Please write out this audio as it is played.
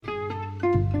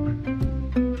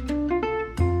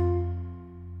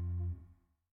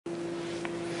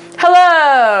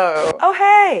Oh,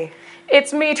 hey.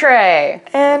 It's me, Trey.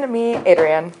 And me,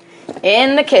 Adrian.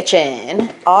 In the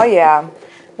kitchen. Oh, yeah.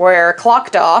 We're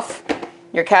clocked off.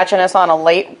 You're catching us on a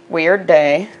late, weird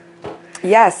day.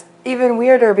 Yes, even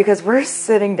weirder because we're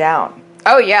sitting down.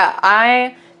 Oh, yeah.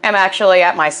 I am actually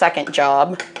at my second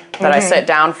job that I sit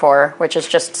down for, which is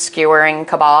just skewering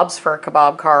kebabs for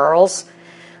Kebab Carl's.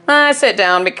 I sit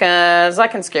down because I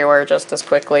can skewer just as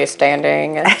quickly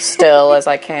standing and still as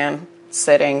I can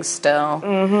sitting still.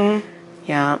 Mm-hmm.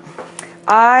 Yeah.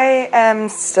 I am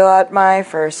still at my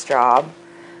first job,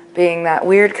 being that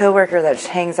weird coworker that just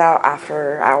hangs out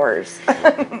after hours.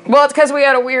 Well, it's because we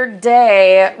had a weird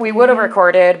day. We would have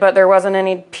recorded, but there wasn't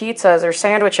any pizzas or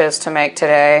sandwiches to make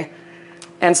today.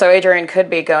 And so Adrian could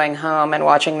be going home and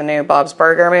watching the new Bob's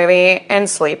Burger movie and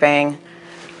sleeping.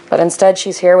 But instead,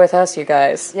 she's here with us, you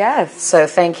guys. Yes. So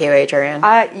thank you, Adrian.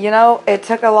 It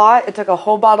took a lot. It took a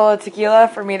whole bottle of tequila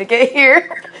for me to get here.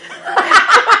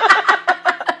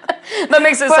 That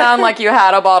makes it sound like you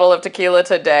had a bottle of tequila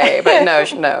today, but no,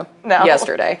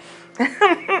 yesterday.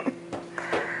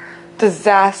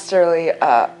 Disastrously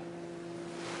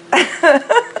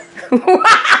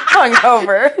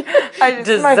hungover.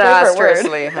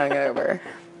 Disastrously hungover.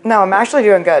 No, I'm actually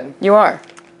doing good. You are.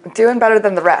 Doing better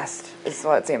than the rest, is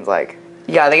what it seems like.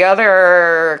 Yeah, the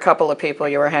other couple of people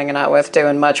you were hanging out with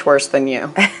doing much worse than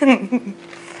you.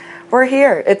 We're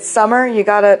here. It's summer. You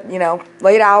gotta,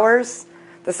 late hours.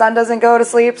 The sun doesn't go to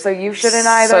sleep, so you shouldn't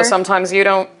either. So sometimes you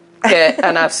don't get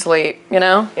enough sleep,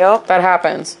 Yep. That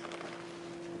happens.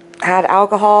 Had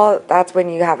alcohol. That's when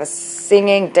you have a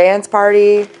singing dance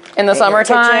party. In the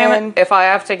summertime, if I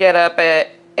have to get up at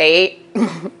 8,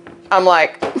 I'm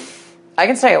like, I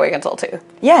can stay awake until 2.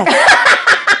 Yes.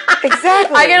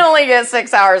 Exactly. I can only get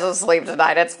 6 hours of sleep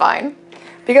tonight. It's fine.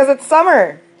 Because it's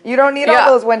summer. You don't need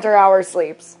all those winter hour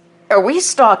sleeps. We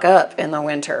stock up in the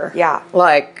winter. Yeah.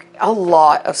 Like, a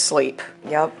lot of sleep.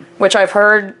 Yep. Which I've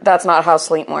heard that's not how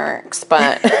sleep works,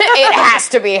 but it has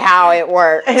to be how it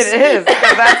works. It is,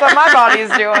 because that's what my body's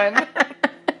doing.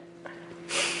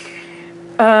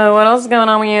 What else is going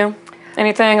on with you?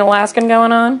 Anything Alaskan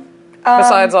going on?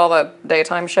 Besides all the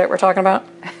daytime shit we're talking about?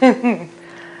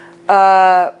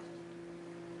 I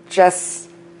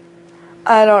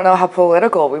don't know how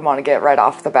political we want to get right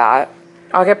off the bat.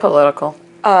 I'll get political.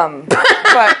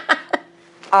 But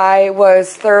I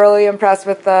was thoroughly impressed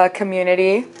with our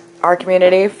community,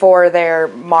 for their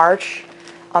march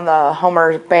on the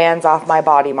Homer Bands Off My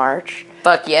Body march.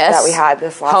 Fuck yes. That we had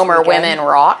this last Homer weekend. Women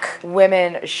Rock.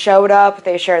 Women showed up.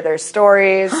 They shared their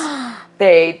stories.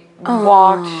 They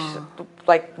walked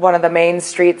like one of the main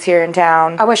streets here in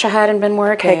town. I wish I hadn't been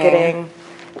working. Picketing.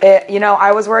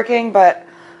 I was working, but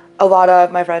a lot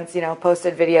of my friends,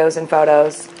 posted videos and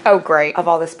photos. Oh, great. Of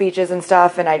all the speeches and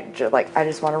stuff, and I just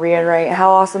want to reiterate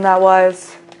how awesome that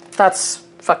was. That's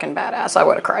fucking badass. I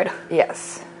would have cried.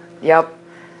 Yes. Yep.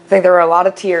 I think there were a lot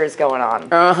of tears going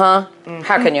on. Uh-huh. Mm-hmm.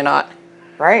 How can you not?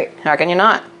 Right. How can you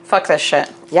not? Fuck this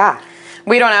shit. Yeah.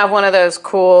 We don't have one of those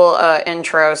cool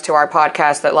intros to our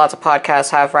podcast that lots of podcasts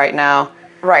have right now.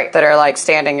 Right. That are like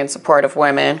standing in support of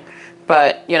women.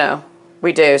 But,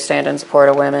 we do stand in support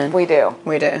of women. We do.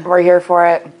 We do. We're here for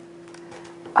it.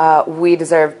 We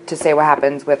deserve to say what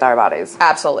happens with our bodies.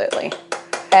 Absolutely.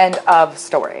 End of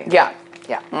story. Yeah.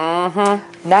 Yeah.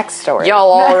 Mm-hmm. Next story.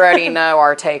 Y'all already know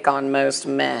our take on most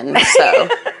men, so.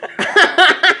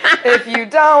 If you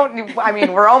don't,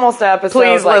 we're almost to episode.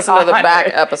 Please listen to the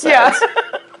back episodes.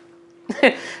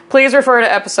 Yeah. Please refer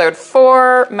to episode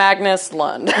 4, Magnus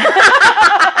Lund.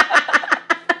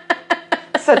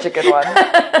 Such a good one.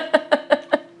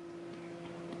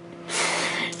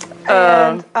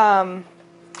 And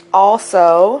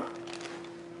also,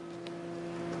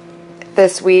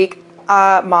 this week,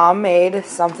 Mom made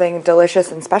something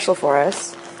delicious and special for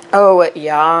us. Oh,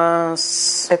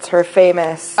 yes. It's her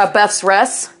famous... A Beth's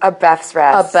Rest? A Beth's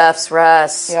Rest. A Beth's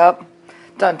Rest. Yep.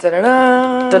 Dun dun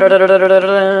dun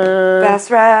dun.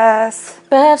 Beth's Rest.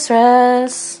 Beth's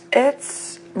Rest.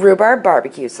 It's rhubarb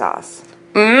barbecue sauce.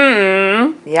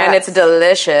 Mmm. Yes. And it's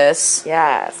delicious.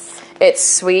 Yes. It's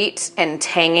sweet and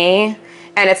tangy.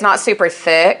 And it's not super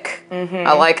thick. Mm-hmm.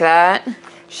 I like that.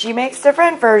 She makes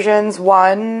different versions.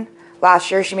 Last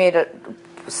year she made a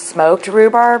smoked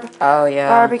rhubarb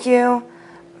barbecue.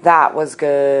 That was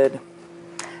good.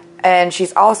 And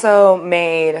she's also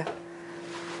made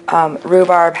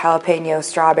rhubarb jalapeno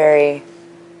strawberry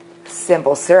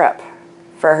simple syrup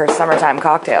for her summertime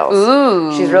cocktails.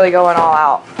 Ooh. She's really going all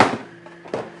out.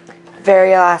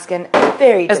 Very Alaskan,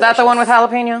 very delicious. Is that the one with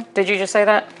jalapeno? Did you just say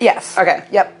that? Yes. Okay.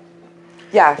 Yep.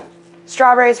 Yeah.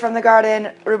 Strawberries from the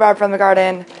garden, rhubarb from the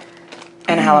garden,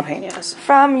 And jalapenos.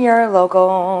 From your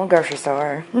local grocery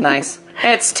store. Nice.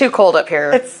 It's too cold up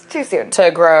here. It's too soon.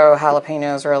 To grow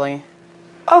jalapenos, really.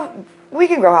 Oh, we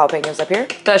can grow jalapenos up here.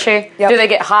 Does she? Yep. Do they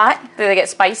get hot? Do they get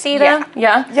spicy then?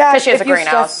 Yeah. Yeah. Because she has a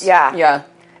greenhouse. Yeah. Yeah.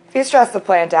 If you stress the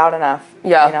plant out enough,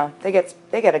 Yeah. you know, they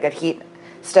get a good heat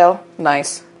still.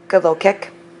 Nice. Good little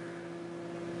kick.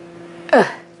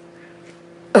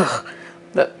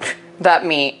 That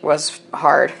meat was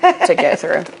hard to get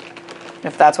through.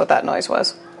 If that's what that noise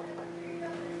was.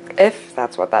 If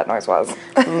that's what that noise was.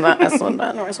 That's what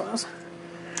that noise was.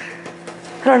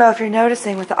 I don't know if you're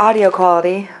noticing with the audio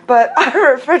quality, but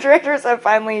our refrigerators have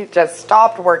finally just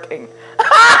stopped working.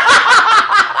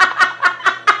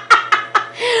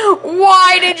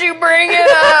 Why did you bring it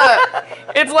up?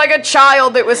 It's like a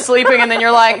child that was sleeping and then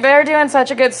you're like, they're doing such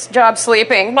a good job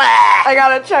sleeping. Blah. I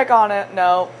gotta check on it.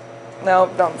 No,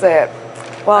 don't say it.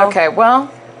 Well, Okay,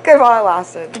 well, good while it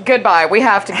lasted. goodbye. We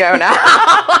have to go now.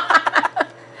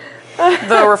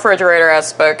 The refrigerator has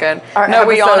spoken. Our No,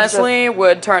 we episode's honestly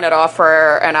would turn it off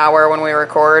for an hour when we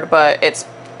record, but it's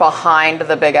behind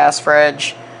the big ass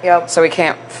fridge. Yep. So we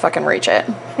can't fucking reach it.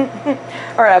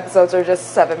 Our episodes are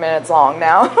just 7 minutes long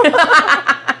now.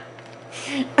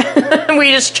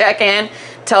 We just check in,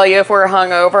 tell you if we're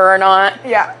hungover or not.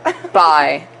 Yeah.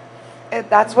 Bye.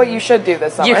 That's what you should do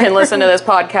this summer. You can listen to this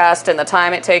podcast in the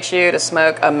time it takes you to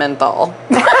smoke a menthol.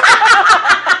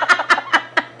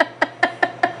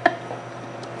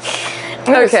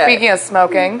 Okay. Speaking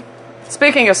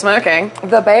of smoking,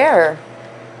 the bear.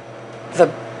 The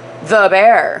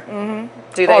bear. Mm-hmm.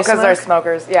 Do they because smoke? they're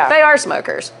smokers, yeah. They are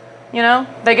smokers. You know?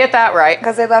 They get that right.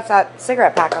 Because they left that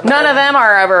cigarette pack on the None of table. them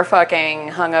are ever fucking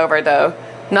hungover, though.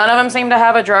 None of them seem to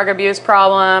have a drug abuse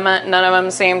problem. None of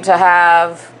them seem to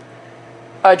have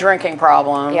a drinking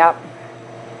problem. Yep.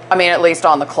 I mean, at least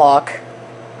on the clock.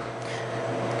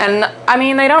 And, I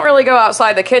mean, they don't really go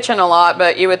outside the kitchen a lot,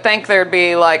 but you would think there'd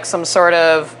be, like, some sort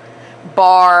of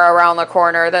bar around the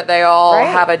corner that they all Right.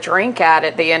 have a drink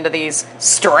at the end of these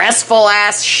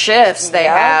stressful-ass shifts they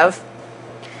Yep. have.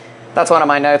 That's one of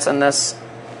my notes in this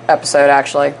episode,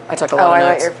 actually. I took a lot Oh, of I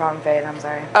let notes. your phone fade. I'm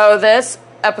sorry. Oh, this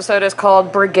episode is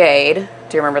called Brigade.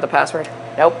 Do you remember the password?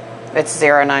 Nope. It's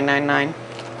 0999.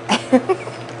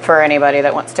 For anybody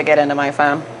that wants to get into my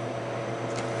phone.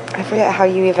 I forget how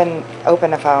you even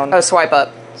open a phone. Oh, swipe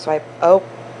up. Swipe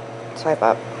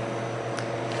up.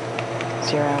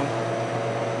 0.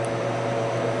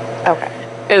 Okay.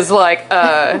 Is like,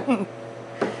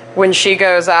 when she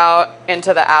goes out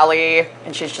into the alley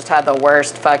and she's just had the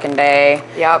worst fucking day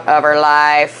Yep. of her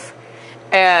life.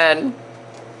 And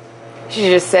She's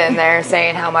just sitting there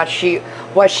saying what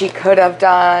she could have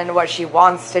done, what she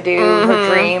wants to do, her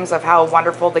dreams of how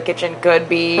wonderful the kitchen could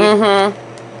be. and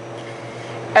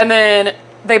then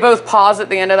they both pause at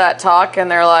the end of that talk and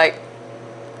they're like,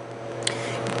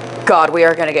 God, we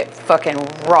are going to get fucking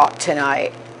rocked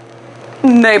tonight.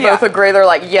 And they both agree. They're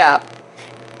like, yeah.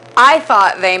 I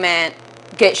thought they meant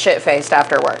get shit-faced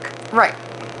after work. Right.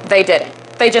 They didn't.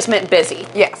 They just meant busy.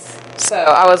 Yes. So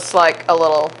I was like a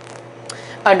little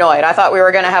annoyed. I thought we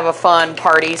were going to have a fun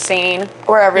party scene.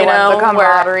 Where everyone's the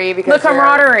camaraderie.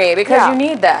 because you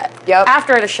need that. Yep.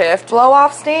 After the shift. Blow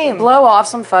off steam. Blow off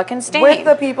some fucking steam. With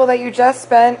the people that you just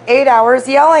spent 8 hours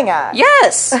yelling at.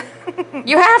 Yes.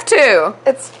 You have to.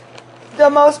 It's the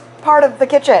most part of the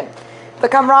kitchen. The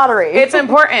camaraderie. It's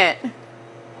important.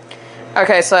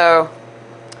 Okay, so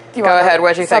Do you go want ahead.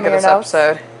 What did you think of your this notes?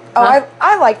 episode? Oh, Huh?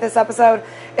 I like this episode.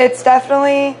 It's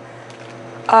definitely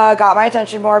got my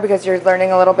attention more because you're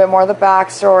learning a little bit more of the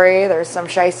backstory. There's some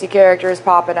shicey characters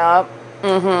popping up.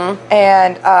 Mm-hmm.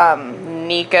 And,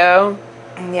 Nico.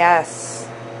 yes.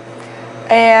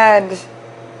 And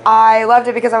I loved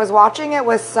it because I was watching it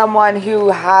with someone who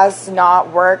has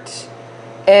not worked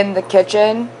in the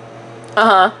kitchen.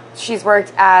 Uh-huh. She's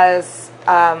worked as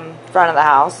front of the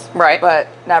house. Right. But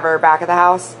never back of the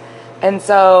house. And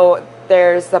so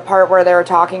there's the part where they were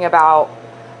talking about...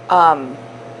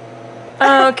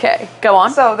 Okay, go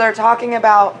on. So they're talking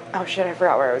about... Oh, shit, I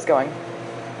forgot where I was going.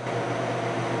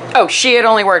 Oh, she had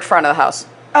only worked front of the house.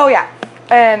 Oh, yeah.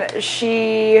 And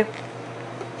she...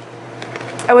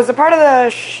 It was a part of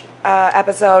the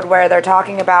episode where they're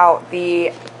talking about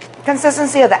the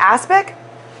consistency of the aspic.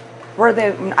 Where they...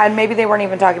 And maybe they weren't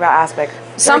even talking about aspic.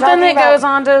 Something that goes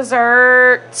on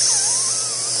desserts.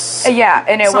 Yeah,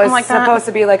 and it Something was like that. supposed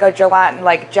to be like a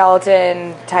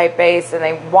gelatin type base, and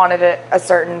they wanted it a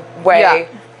certain way. Yeah.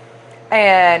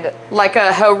 And Like a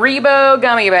Haribo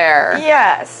gummy bear.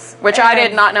 yes, Which I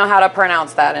did not know how to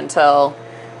pronounce that until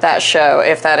that show,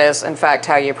 if that is in fact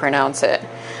how you pronounce it.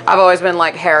 I've always been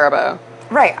like Haribo.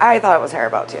 Right, I thought it was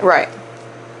Haribo too. Right.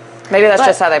 Maybe that's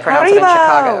just how they pronounce it in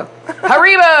Chicago.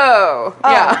 Haribo! Oh.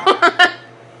 Yeah.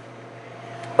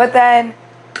 But then,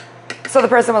 so the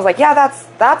person was like, yeah,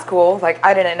 that's cool. Like,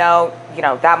 I didn't know,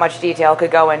 that much detail could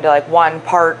go into, like, one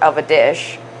part of a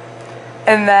dish.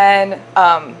 And then,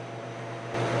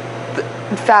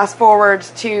 fast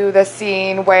forwards to the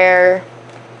scene where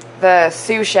the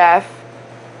sous chef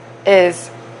is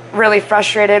really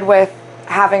frustrated with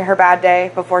having her bad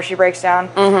day before she breaks down.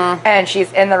 Mm-hmm. And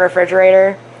she's in the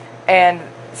refrigerator and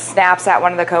snaps at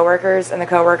one of the coworkers, and the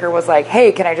coworker was like,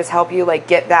 hey, can I just help you, like,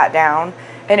 get that down?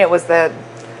 And it was the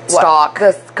stock.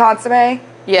 The consomme.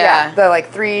 Yeah. The,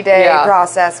 like, 3-day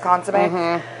process consomme.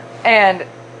 Mm-hmm. And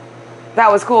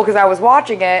that was cool because I was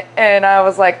watching it and I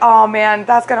was like, oh man,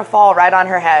 that's going to fall right on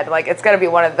her head. Like, it's going to be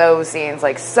one of those scenes,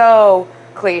 like, so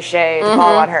cliche to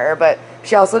fall on her. But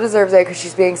she also deserves it because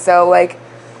she's being so, like,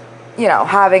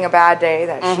 having a bad day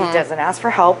that she doesn't ask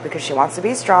for help because she wants to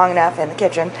be strong enough in the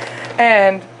kitchen.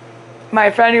 And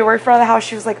my friend who worked for the house,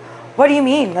 she was like, what do you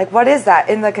mean? Like, what is that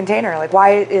in the container? Like,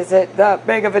 why is it that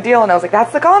big of a deal? And I was like,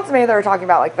 that's the consomme they were talking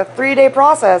about, like the 3-day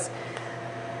process.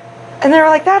 And they were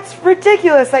like, that's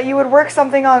ridiculous that you would work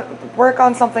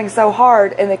on something so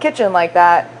hard in the kitchen like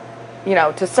that,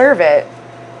 to serve it.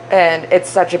 And it's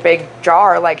such a big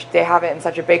jar, like they have it in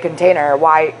such a big container.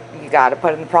 Why you got to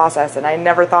put it in the process? And I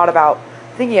never thought about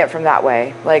thinking it from that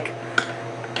way. Like,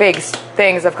 big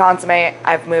things of consomme,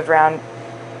 I've moved around,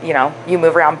 you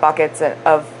move around buckets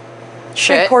of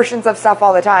big portions of stuff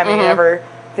all the time, and you never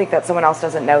think that someone else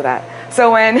doesn't know that.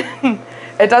 So when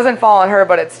it doesn't fall on her,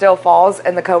 but it still falls,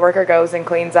 and the coworker goes and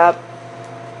cleans up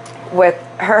with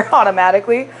her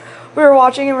automatically, we were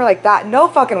watching and we're like, that no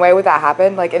fucking way would that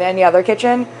happen. Like, in any other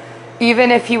kitchen, even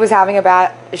if she was having a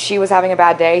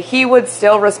bad day, he would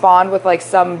still respond with, like,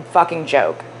 some fucking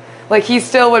joke. Like, he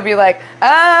still would be like,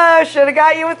 should have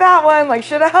got you with that one, like,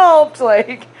 should have helped,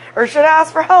 like, or should have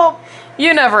asked for help.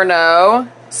 You never know.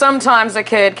 Sometimes a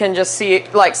kid can just see,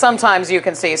 like, sometimes you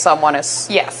can see someone is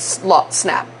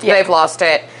snapped. Yeah. They've lost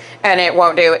it, and it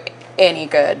won't do any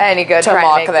good to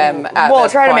mock them at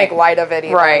this try to point. make light of it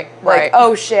even. Right. Like,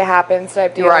 oh, shit happens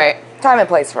type deal. Right. Time and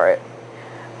place for it.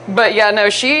 But yeah, no,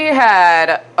 she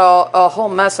had a whole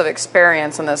mess of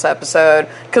experience in this episode,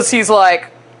 because he's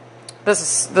like,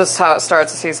 this is how it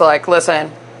starts. He's like,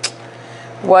 listen,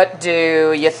 what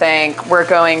do you think? We're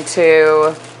going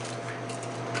to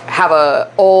have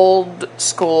a old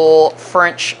school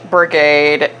French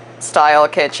brigade style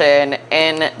kitchen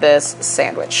in this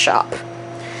sandwich shop,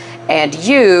 and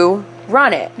you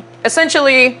run it.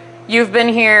 Essentially, you've been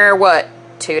here,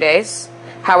 2 days?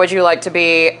 How would you like to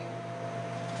be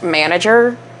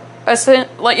manager?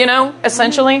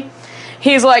 Essentially.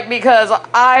 He's like, because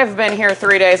I've been here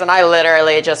 3 days and I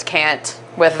literally just can't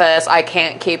with this. I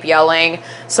can't keep yelling.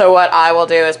 So what I will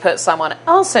do is put someone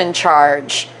else in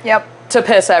charge. Yep. To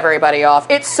piss everybody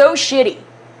off. It's so shitty.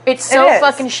 It's so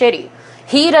fucking shitty.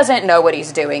 He doesn't know what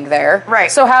he's doing there. Right.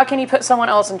 So how can he put someone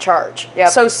else in charge? Yep.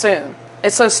 So soon.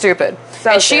 It's so stupid.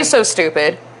 And she's so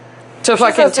stupid to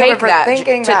fucking take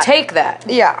that.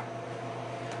 Yeah.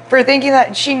 For thinking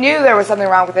that she knew there was something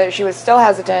wrong with it. She was still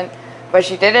hesitant, but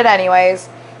she did it anyways.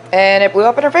 And it blew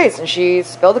up in her face, and she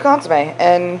spilled the consomme.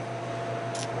 And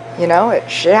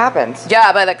shit happens.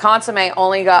 Yeah, but the consomme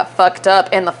only got fucked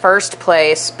up in the first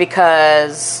place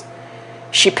because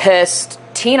she pissed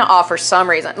Tina off for some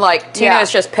reason. Like, Tina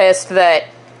is just pissed that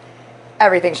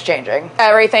everything's changing.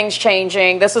 Everything's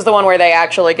changing. This is the one where they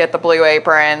actually get the blue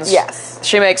aprons. Yes.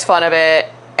 She makes fun of it,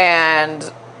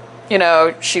 and,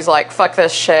 she's like, fuck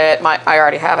this shit. I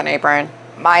already have an apron.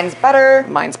 Mine's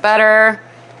better.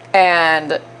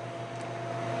 And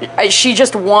she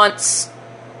just wants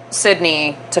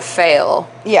Sydney to fail.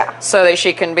 Yeah. So that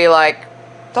she can be like,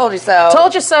 told you so.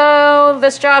 Told you so.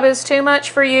 This job is too much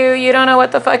for you. You don't know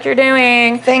what the fuck you're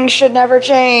doing. Things should never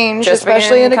change, just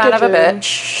especially in a kind kitchen. of a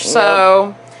bitch. Yep.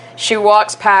 So she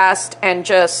walks past and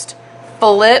just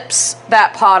flips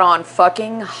that pot on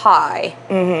fucking high.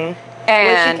 Mm-hmm.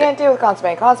 And which you can't do with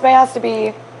consomme. Consomme has to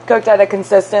be cooked at a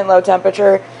consistent low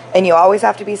temperature, and you always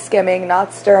have to be skimming,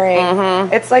 not stirring.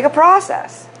 Mm-hmm. It's like a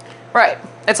process. Right.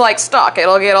 It's like stock.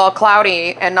 It'll get all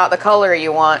cloudy and not the color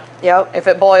you want. Yep. If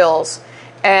it boils.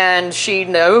 And she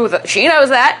knows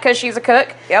that because she's a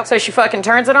cook. Yep. So she fucking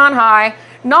turns it on high.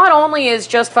 Not only is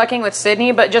just fucking with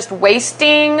Sydney, but just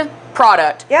wasting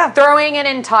product. Yeah. Throwing an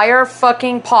entire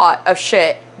fucking pot of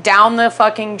shit down the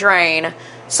fucking drain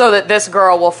so that this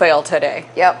girl will fail today.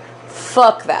 Yep.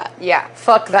 Fuck that. Yeah.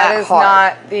 Fuck that. That is hard.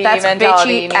 not the That's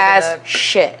mentality. bitchy as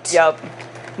shit. Yep.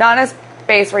 Not as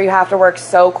space where you have to work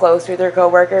so close with your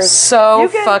coworkers. So you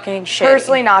can fucking shitty.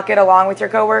 personally not get along with your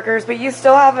coworkers, but you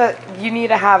still you need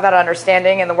to have that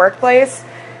understanding in the workplace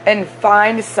and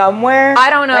find somewhere I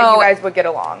don't know. that you guys would get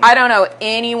along. I don't know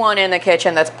anyone in the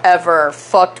kitchen that's ever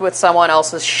fucked with someone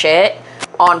else's shit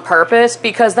on purpose,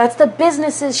 because that's the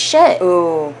business's shit.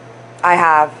 Ooh, I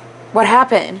have. What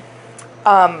happened?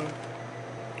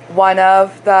 One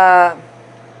of the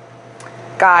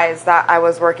guys that I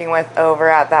was working with over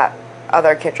at that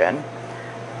other kitchen,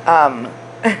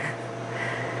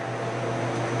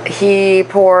 he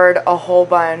poured a whole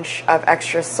bunch of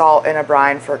extra salt in a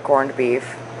brine for corned beef.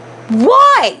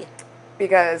 Why?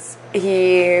 Because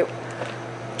he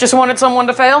Just wanted someone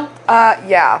to fail?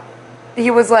 yeah. He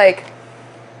was like,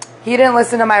 he didn't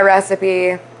listen to my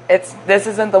recipe. This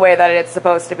isn't the way that it's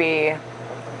supposed to be.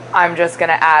 I'm just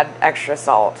gonna add extra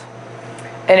salt.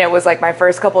 And it was like my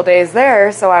first couple days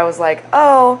there, so I was like,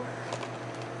 oh,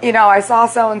 I saw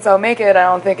so-and-so make it. I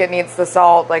don't think it needs the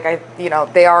salt. Like,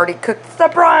 they already cooked the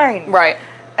brine. Right.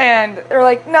 And they're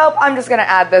like, nope, I'm just gonna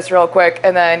add this real quick.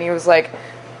 And then he was like,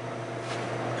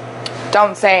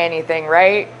 don't say anything,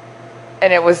 right?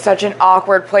 And it was such an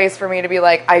awkward place for me to be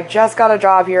like, I just got a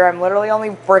job here. I'm literally only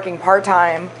working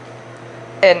part-time.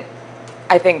 And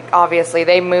I think, obviously,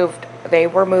 they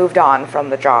were moved on from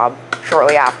the job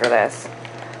shortly after this.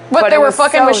 But they it were was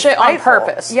fucking so with shit on spiteful.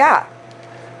 purpose. Yeah.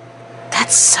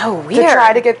 That's so weird. To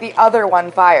try to get the other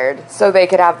one fired so they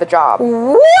could have the job.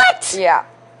 What? Yeah.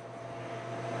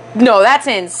 No, that's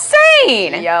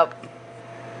insane. Yep.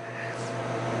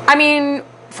 I mean,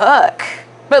 fuck.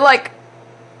 But, like,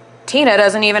 Tina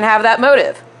doesn't even have that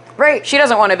motive. Right. She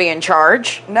doesn't want to be in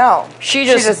charge. No. She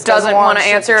just doesn't want to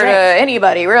shit answer to change.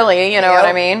 anybody, really. You know what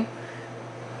I mean?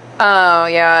 Oh,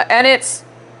 yeah.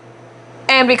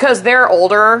 And because they're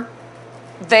older,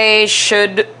 they're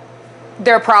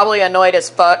probably annoyed as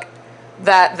fuck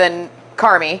that then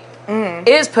Carmi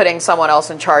is putting someone else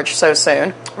in charge so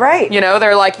soon. Right.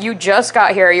 They're like, you just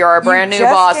got here, you're a brand new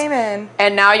just boss, came in.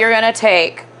 and now you're going to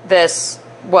take this,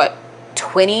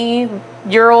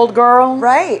 20-year-old girl?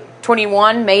 Right.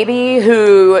 21 maybe,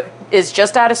 who is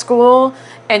just out of school,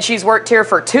 and she's worked here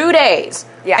for 2 days.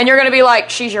 Yeah. And you're going to be like,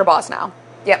 she's your boss now.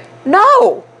 Yep.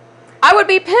 No. I would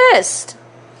be pissed.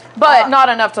 But not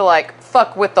enough to, like,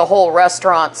 fuck with the whole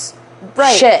restaurant's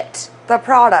shit. The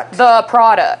product. The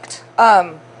product.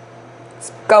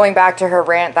 Going back to her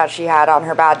rant that she had on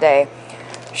her bad day,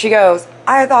 she goes,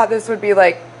 I thought this would be,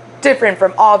 like, different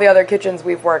from all the other kitchens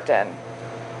we've worked in.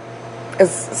 Is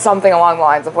something along the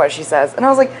lines of what she says. And I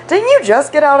was like, didn't you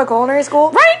just get out of culinary school?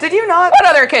 Right? Did you not? What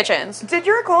other kitchens? Did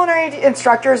your culinary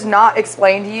instructors not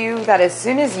explain to you that as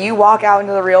soon as you walk out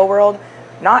into the real world,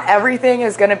 not everything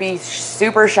is going to be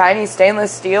super shiny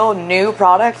stainless steel new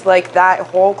product like that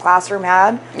whole classroom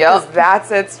had? Yep. Because that's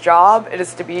its job. It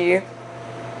is to be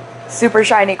super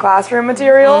shiny classroom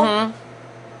material. Mm-hmm.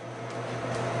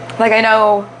 Like, I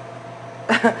know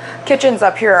kitchens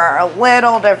up here are a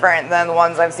little different than the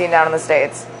ones I've seen down in the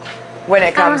States when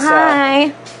it comes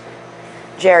to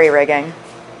jerry rigging.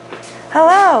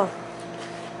 Hello.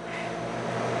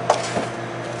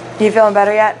 You feeling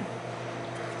better yet?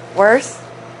 Worse?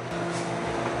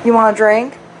 You want a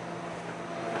drink?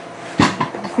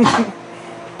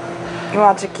 You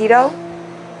want taquito?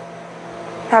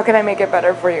 How can I make it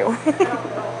better for you?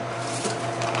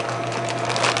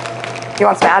 You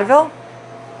want some Advil?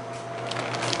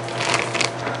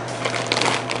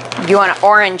 You want an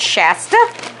orange Shasta?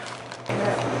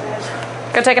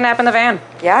 Go take a nap in the van.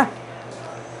 Yeah.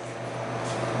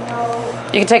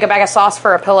 You can take a bag of sauce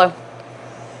for a pillow.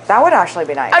 That would actually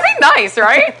be nice. That'd be nice,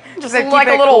 right? Just To keep like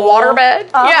a it little cool. water bed.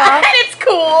 Uh-huh. Yeah, and it's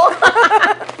cool.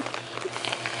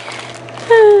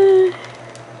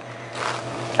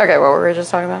 Okay, what were we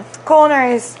just talking about?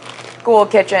 Culinary school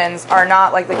kitchens are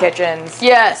not like the kitchens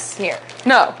Yes. here.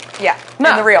 No. Yeah.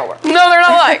 No. In the real world. No, they're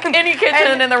not like any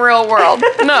kitchen in the real world.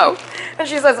 No. And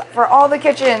she says, for all the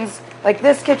kitchens, like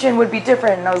this kitchen would be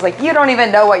different. And I was like, you don't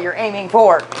even know what you're aiming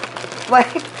for.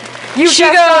 Like, you She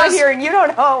just got goes- here and you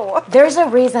don't know. There's a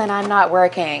reason I'm not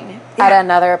working at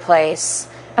another place.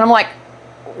 And I'm like,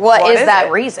 what is that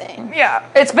it? reason? Yeah.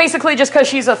 It's basically just because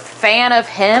she's a fan of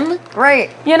him,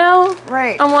 Right. you know?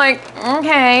 Right. I'm like,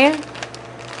 okay.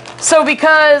 So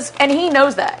and he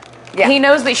knows that. Yeah. He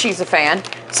knows that she's a fan.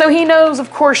 So he knows,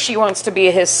 of course, she wants to be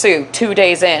his sous 2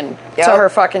 days in Yep. to her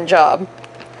fucking job.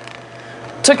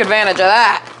 Took advantage of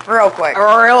that. Real quick.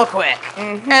 Real quick.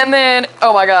 Mm-hmm. And then,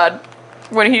 oh my God,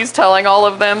 when he's telling all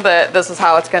of them that this is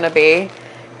how it's going to be,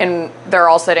 and they're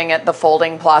all sitting at the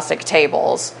folding plastic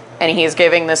tables, and he's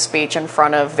giving this speech in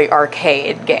front of the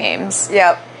arcade games.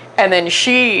 Yep. And then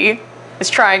she is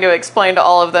trying to explain to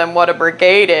all of them what a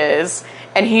brigade is,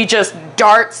 and he just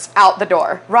darts out the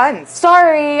door. Runs.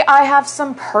 Sorry, I have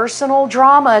some personal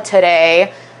drama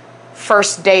today.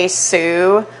 First day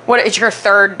Sue. What, it's your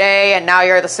third day and now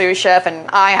you're the sous chef and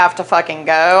I have to fucking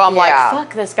go. I'm like,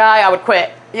 fuck this guy. I would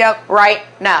quit. Yep. Right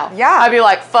now. Yeah. I'd be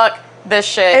like, fuck this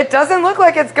shit. It doesn't look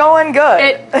like it's going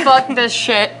good. Fuck this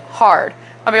shit hard.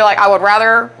 I'd be like, I would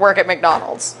rather work at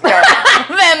McDonald's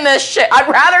than this shit. I'd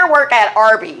rather work at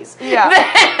Arby's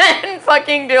than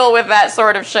fucking deal with that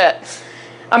sort of shit.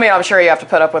 I mean, I'm sure you have to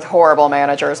put up with horrible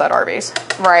managers at Arby's.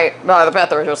 Right. No, I bet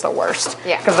they're just the worst.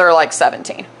 Yeah. Because they're like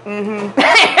 17. Mm-hmm.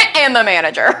 And the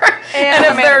manager. And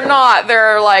if they're not,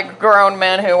 they're like grown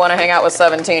men who want to hang out with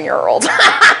 17-year-olds.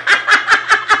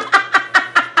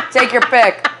 Take your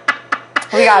pick.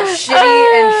 We got shitty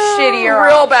and shittier.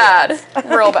 Real bad.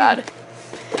 Real bad.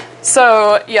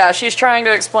 So, yeah, she's trying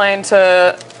to explain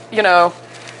to, you know,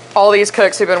 all these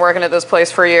cooks who've been working at this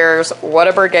place for years what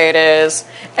a brigade is.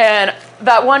 And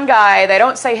that one guy, they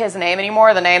don't say his name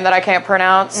anymore, the name that I can't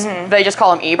pronounce. Mm-hmm. They just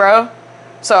call him Ebro.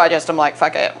 So I just am like,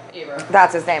 fuck it. Ebro.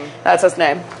 That's his name. That's his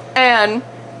name. And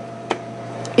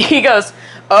he goes,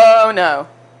 oh no,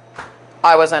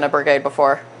 I was in a brigade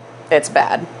before. It's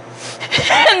bad.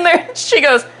 And there, she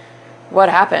goes, what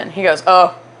happened? He goes,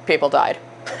 oh, people died.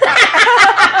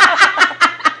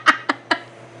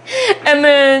 And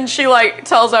then she like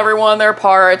tells everyone their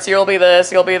parts. You'll be this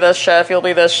chef, you'll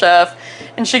be this chef.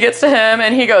 And she gets to him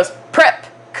and he goes, prep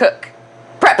cook,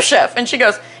 prep chef. And she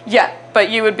goes, yeah, but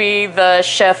you would be the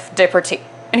chef de partie.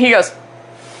 And he goes,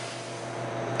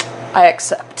 I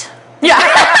accept. Yeah.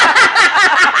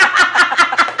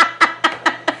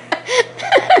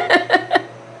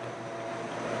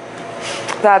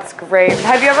 That's great.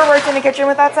 Have you ever worked in a kitchen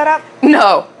with that setup?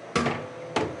 No.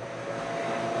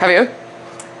 Have you?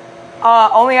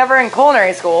 Only ever in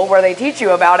culinary school where they teach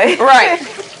you about it. Right.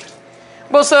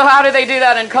 Well, so how do they do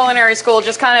that in culinary school?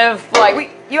 Just kind of like...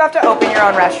 you have to open your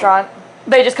own restaurant.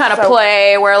 They just kind of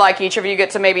play where like each of you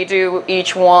get to maybe do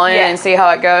each one and see how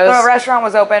it goes? The restaurant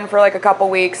was open for like a couple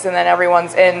weeks and then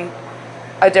everyone's in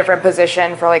a different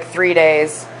position for like 3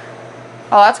 days.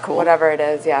 Oh, that's cool. Whatever it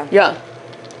is, yeah. Yeah.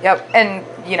 Yep. And,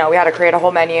 you know, we had to create a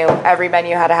whole menu. Every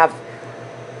menu had to have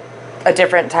a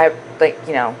different type, like,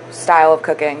 you know, style of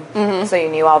cooking. Mm-hmm. So you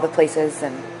knew all the places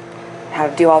and how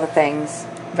to do all the things.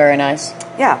 Very nice.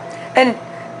 Yeah. And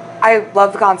I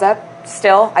love the concept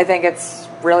still. I think it's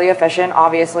really efficient.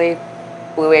 Obviously,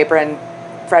 Blue Apron,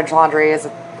 French Laundry is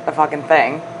a fucking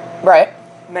thing. Right.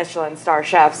 Michelin star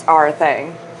chefs are a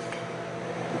thing.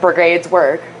 Brigades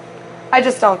work. I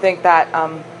just don't think that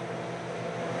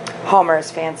Homer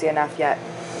is fancy enough yet.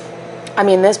 I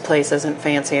mean, this place isn't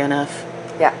fancy enough.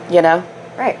 Yeah. You know?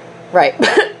 Right. Right.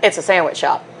 It's a sandwich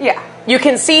shop. Yeah. You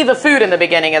can see the food in the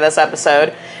beginning of this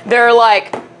episode. They're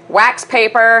like, wax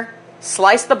paper,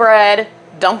 slice the bread,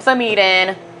 dump the meat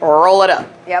in, roll it up.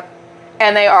 Yep.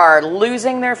 And they are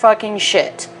losing their fucking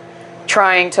shit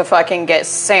trying to fucking get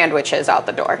sandwiches out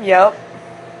the door. Yep.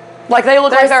 Like they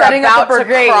look like they're about to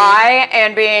cry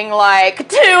and being like,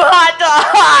 2 hot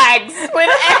dogs with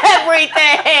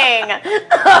everything.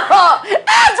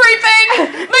 Everything.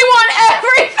 They want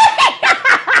everything.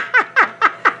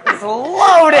 It's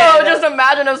loaded. Oh, just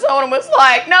imagine if someone was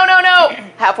like, no.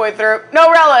 Halfway through,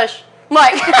 no relish.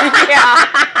 Like, yeah.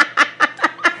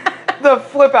 The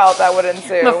flip out that would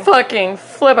ensue. The fucking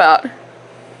flip out.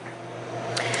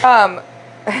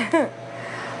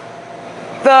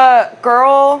 The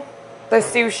girl, the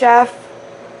sous chef,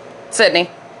 Sydney,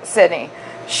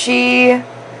 she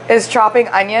is chopping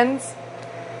onions,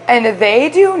 and they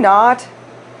do not.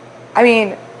 I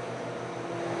mean,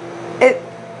 it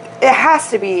has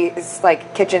to be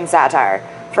like kitchen satire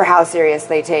for how serious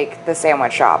they take the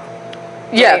sandwich shop.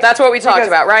 Yeah, right? That's what we talked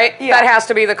about, right? Yeah. That has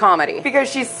to be the comedy. Because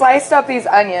she sliced up these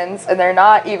onions, and they're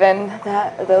not even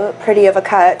that pretty of a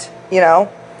cut, you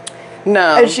know?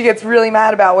 No. And she gets really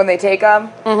mad about when they take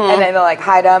them, and then they'll, like,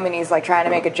 hide them, and he's, like, trying to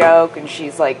make a joke, and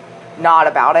she's, like, not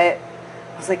about it.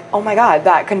 I was like, oh, my God,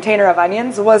 that container of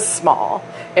onions was small.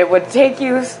 It would take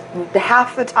you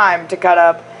half the time to cut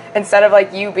up, instead of,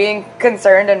 like, you being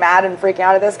concerned and mad and freaking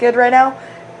out at this kid right now.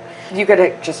 You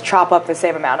could just chop up the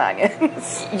same amount of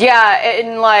onions. Yeah,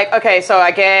 and, like, okay, so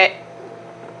I get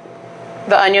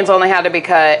the onions only had to be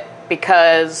cut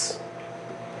because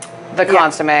the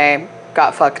consommé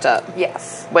got fucked up.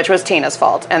 Yes. Which was Tina's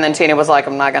fault. And then Tina was like,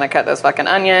 I'm not going to cut those fucking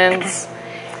onions.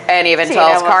 And even Tina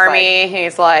tells was Carmi,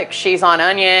 he's like, she's on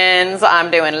onions,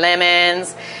 I'm doing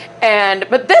lemons.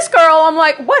 But this girl, I'm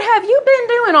like, what have you been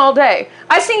doing all day?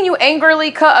 I seen you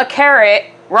angrily cut a carrot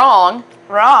wrong.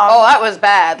 wrong. Oh, that was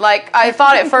bad. Like, I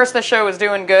thought at first the show was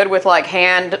doing good with, like,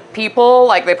 hand people.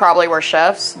 Like, they probably were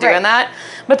chefs doing that.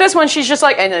 But this one, she's just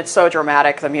like, and it's so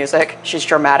dramatic, the music. She's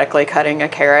dramatically cutting a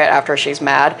carrot after she's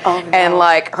mad. Oh, no. And,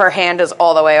 like, her hand is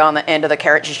all the way on the end of the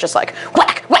carrot. She's just like,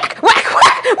 whack, whack, whack,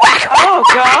 whack, whack. Oh,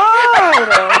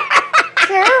 God.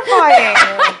 Terrifying.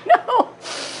 No.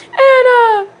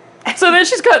 And, so then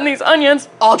she's cutting these onions,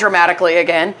 all dramatically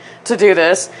again, to do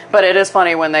this. But it is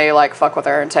funny when they, like, fuck with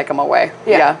her and take them away.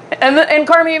 Yeah. And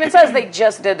Carmi even says, they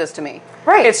just did this to me.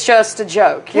 Right. It's just a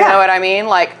joke. You know what I mean?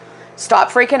 Like,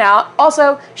 stop freaking out.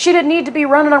 Also, she didn't need to be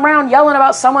running around yelling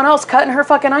about someone else cutting her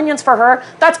fucking onions for her.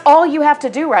 That's all you have to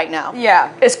do right now.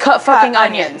 Yeah. Is cut fucking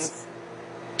onions.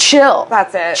 Chill.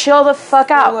 That's it. Chill the fuck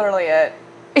out. Literally it.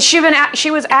 She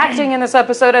was acting in this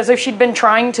episode as if she'd been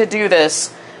trying to do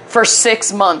this for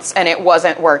 6 months and it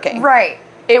wasn't working. Right.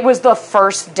 It was the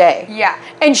first day. Yeah.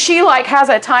 And she, like, has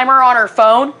a timer on her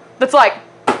phone that's like,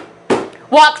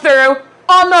 walk through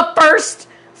on the first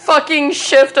fucking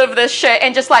shift of this shit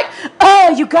and just like,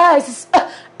 oh, you guys,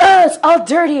 it's all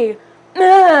dirty.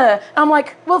 I'm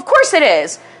like, well, of course it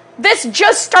is. This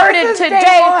just started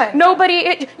today.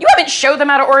 You haven't showed them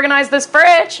how to organize this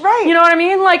fridge. Right. You know what I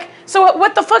mean? Like, so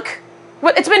what the fuck?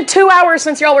 It's been 2 hours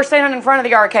since y'all were standing in front of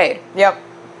the arcade. Yep.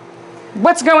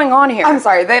 What's going on here? I'm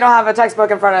sorry, they don't have a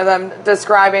textbook in front of them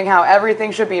describing how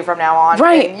everything should be from now on.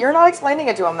 Right. And you're not explaining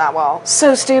it to them that well.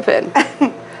 So stupid.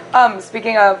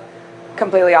 Speaking of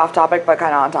completely off topic, but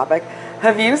kind of on topic,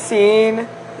 have you seen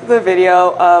the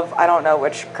video of, I don't know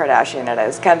which Kardashian it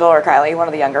is, Kendall or Kylie, one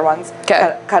of the younger ones,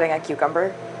 cutting a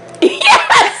cucumber?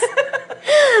 Yes!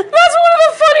 That's one of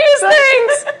the funniest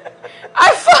things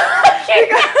I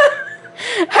fucking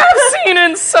have seen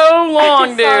in so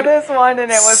long, dude. I saw this one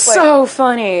and it was so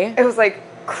funny. It was like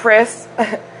Chris,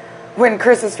 when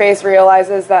Chris's face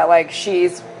realizes that like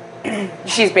she's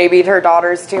babied her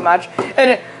daughters too much,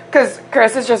 and because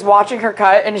Chris is just watching her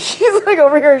cut and she's like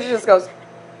over here and she just goes,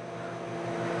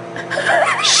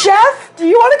 Chef, do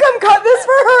you want to come cut this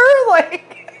for her?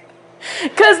 Like,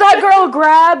 because that girl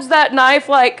grabs that knife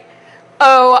like,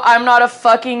 oh, I'm not a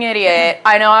fucking idiot.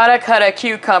 I know how to cut a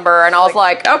cucumber. And I was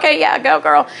like, okay, yeah, go,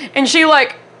 girl. And she,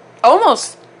 like,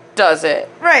 almost does it.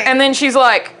 Right. And then she's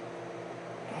like,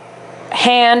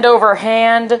 hand over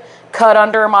hand, cut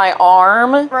under my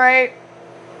arm. Right.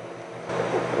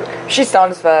 She's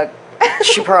stoned as fuck.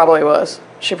 She probably was.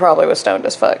 She probably was stoned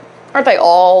as fuck. Aren't they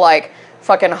all, like,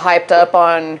 fucking hyped up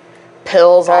on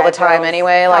pills all the time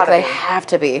anyway? Like, they have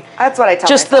to be. That's what I tell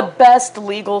Just myself. the best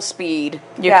legal speed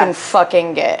you can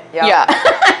fucking get. Yep.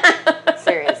 Yeah.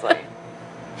 Seriously.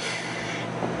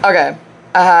 Okay.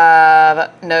 I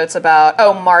have notes about,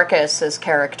 Marcus's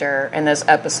character in this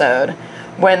episode.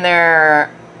 When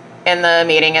they're in the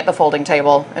meeting at the folding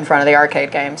table in front of the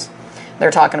arcade games,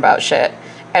 they're talking about shit.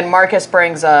 And Marcus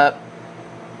brings up,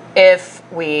 if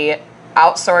we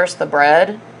outsource the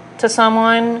bread to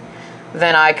someone,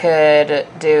 then I could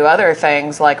do other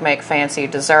things like make fancy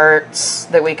desserts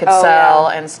that we could sell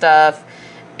and stuff.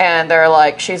 And they're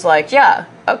like, she's like, yeah,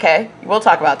 okay, we'll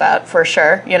talk about that for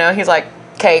sure. You know, he's like,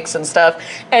 cakes and stuff.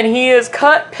 And he has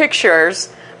cut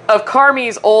pictures of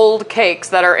Carmi's old cakes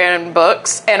that are in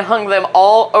books and hung them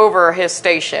all over his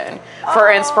station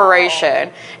for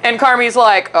inspiration. And Carmi's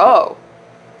like,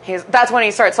 that's when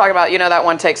he starts talking about, you know, that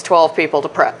one takes 12 people to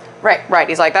prep. Right.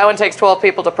 He's like, that one takes 12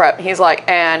 people to prep. He's like,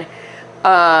 and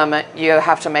you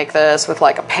have to make this with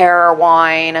like a pear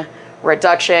wine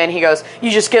reduction. He goes,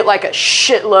 you just get like a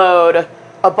shitload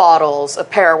of bottles of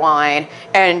pear wine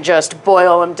and just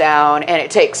boil them down, and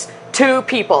it takes 2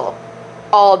 people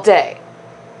all day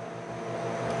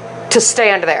to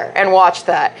stand there and watch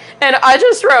that. And I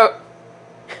just wrote,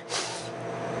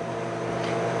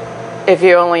 if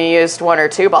you only used 1 or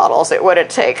 2 bottles, it wouldn't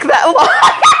take that long.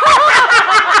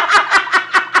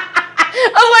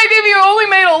 I'm like, if you only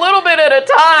made a little bit at a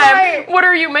time, what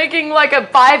are you making, like a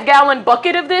 5-gallon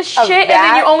bucket of this shit? And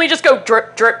then you only just go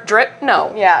drip, drip, drip?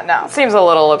 No. Yeah, no. Seems a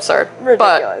little absurd.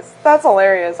 Ridiculous. That's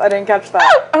hilarious. I didn't catch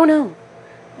that. Oh, no.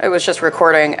 It was just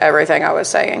recording everything I was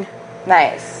saying.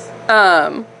 Nice.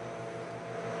 I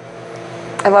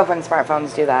love when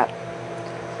smartphones do that.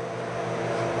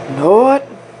 Know what?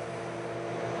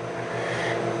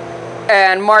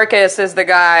 And Marcus is the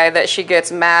guy that she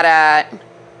gets mad at.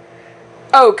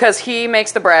 Oh, because he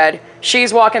makes the bread.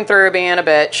 She's walking through being a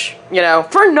bitch, you know,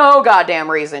 for no goddamn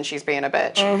reason she's being a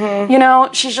bitch. Mm-hmm. You know,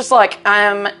 she's just like,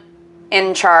 I'm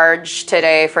in charge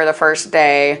today for the first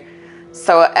day,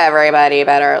 so everybody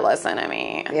better listen to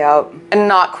me. Yep. And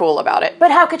not cool about it.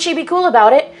 But how could she be cool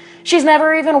about it? She's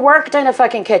never even worked in a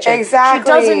fucking kitchen. Exactly. She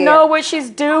doesn't know what she's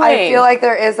doing. I feel like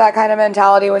there is that kind of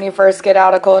mentality when you first get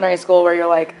out of culinary school where you're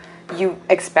like, you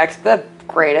expect the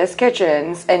greatest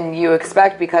kitchens, and you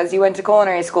expect, because you went to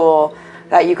culinary school,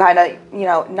 that you kind of, you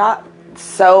know, not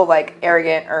so like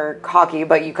arrogant or cocky,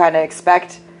 but you kind of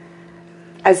expect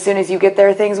as soon as you get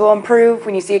there, things will improve.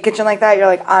 When you see a kitchen like that, you're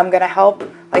like, I'm going to help,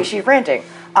 like she's ranting,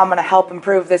 I'm going to help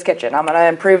improve this kitchen. I'm going to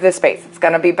improve this space. It's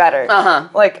going to be better.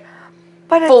 Like,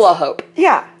 but full of hope.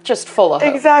 Yeah. Just full of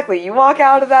hope. Exactly. You walk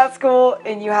out of that school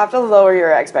and you have to lower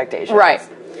your expectations. Right.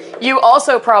 You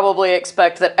also probably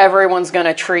expect that everyone's going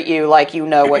to treat you like you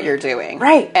know what you're doing.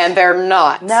 Right. And they're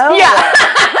not. No. Yeah.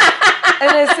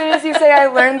 And as soon as you say, I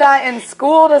learned that in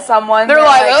school to someone, they're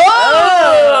like,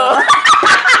 oh.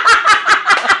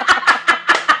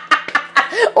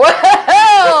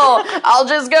 Well, I'll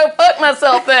just go fuck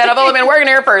myself then. I've only been working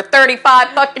here for 35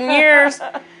 fucking years.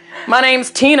 My name's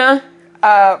Tina.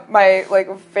 My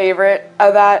like favorite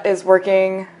of that is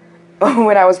working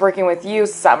when I was working with you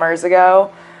summers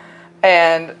ago,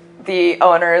 and the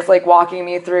owner is like walking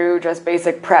me through just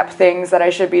basic prep things that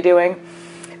I should be doing,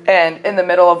 and in the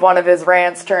middle of one of his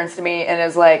rants turns to me and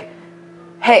is like,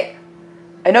 hey,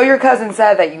 I know your cousin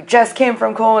said that you just came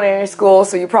from culinary school,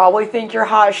 so you probably think you're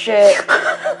hot shit,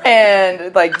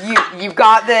 and like you've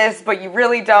got this, but you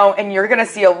really don't, and you're gonna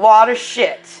see a lot of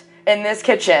shit in this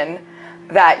kitchen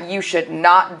that you should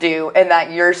not do, and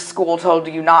that your school told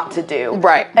you not to do.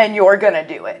 Right. And you're gonna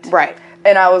do it. Right.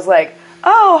 And I was like,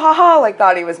 oh, haha, like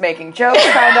thought he was making jokes,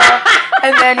 kind of,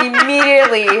 and then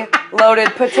immediately loaded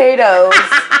potatoes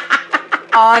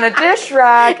on a dish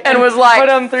rack and was like, put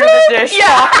them through the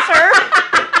dishwasher.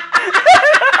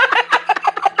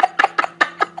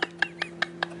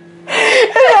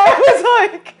 And I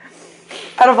was like,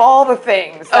 out of all the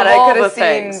things that I could have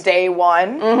seen day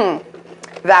one,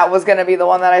 that was going to be the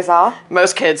one that I saw.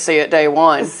 Most kids see it day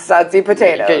one. Sudsy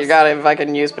potatoes. You gotta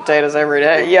fucking use potatoes every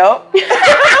day. Yep.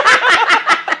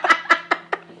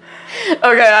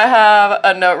 Okay, I have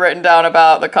a note written down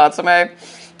about the consomme,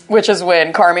 which is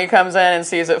when Carmi comes in and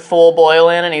sees it full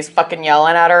boiling and he's fucking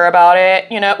yelling at her about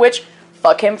it, you know, which,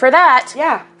 fuck him for that.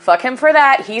 Yeah. Fuck him for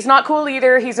that. He's not cool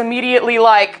either. He's immediately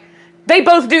like, they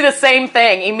both do the same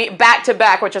thing, back to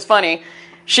back, which is funny.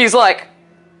 She's like,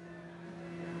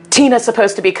 Tina's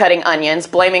supposed to be cutting onions,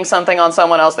 blaming something on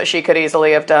someone else that she could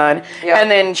easily have done. Yep. And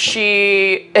then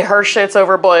her shit's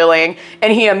over boiling,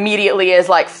 and he immediately is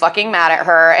like fucking mad at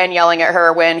her and yelling at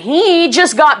her when he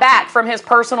just got back from his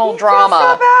personal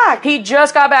drama. He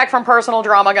just got back from personal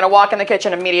drama, gonna walk in the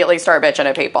kitchen, immediately start bitching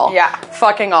at people. Yeah.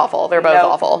 Fucking awful. They're both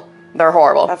awful. They're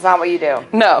horrible. That's not what you do.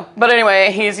 No. But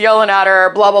anyway, he's yelling at her,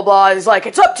 blah, blah, blah. He's like,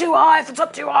 it's up too high. If it's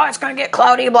up too high, it's going to get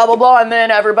cloudy, blah, blah, blah. And then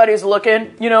everybody's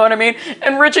looking, you know what I mean?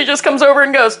 And Richie just comes over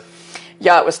and goes,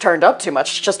 yeah, it was turned up too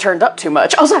much. It just turned up too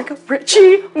much. I was like,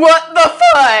 Richie, what the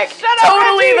fuck?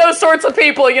 Totally those sorts of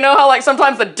people. You know how like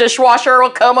sometimes the dishwasher will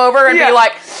come over and be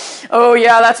like, oh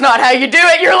yeah, that's not how you do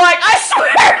it. You're like, I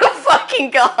swear to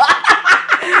fucking God.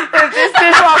 If this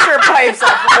dishwasher pipes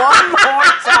up one more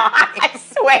time, I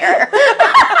swear.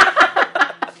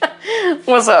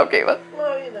 What's up, Kiva?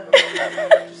 Well, you know,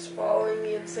 just following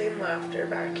the insane laughter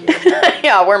back here.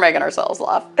 Yeah, we're making ourselves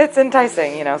laugh. it's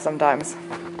enticing, you know, sometimes.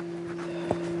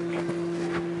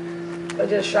 I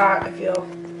just shot, I feel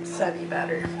semi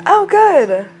better. Oh,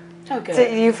 good. Oh, good.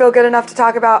 Do you feel good enough to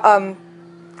talk about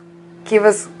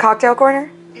Kiva's cocktail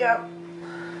corner? Yep.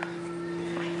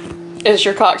 Is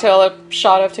your cocktail a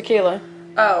shot of tequila?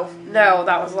 Oh, no,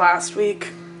 that was last week.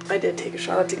 I did take a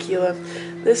shot of tequila.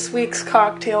 This week's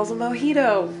cocktail's a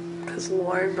mojito, because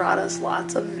Lauren brought us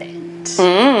lots of mint.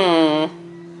 Mmm.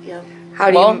 Yep. How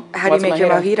do you make your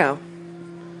mojito?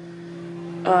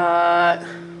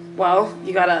 Well,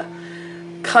 you gotta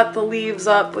cut the leaves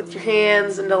up with your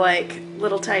hands into like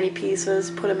little tiny pieces,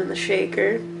 put them in the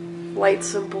shaker, light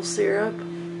simple syrup,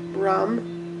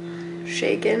 rum,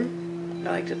 shaken.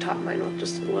 I like to top mine with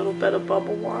just a little bit of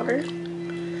bubble water.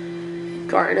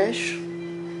 Garnish,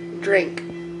 drink,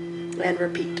 and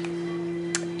repeat.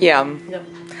 Yum. Yep.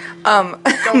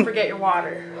 Don't forget your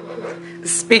water.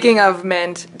 Speaking of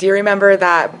mint, do you remember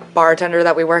that bartender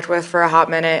that we worked with for a hot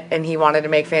minute, and he wanted to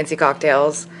make fancy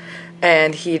cocktails,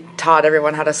 and he taught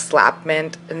everyone how to slap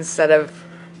mint instead of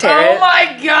tear it? Oh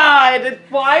my god!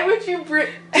 Why would you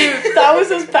Dude, that was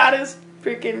as bad as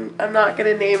freaking, I'm not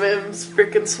gonna name him,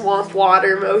 freaking swamp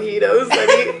water mojitos that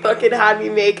he fucking had me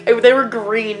make. They were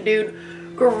green, dude.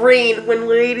 Green. When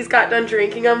ladies got done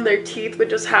drinking them, their teeth would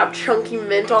just have chunky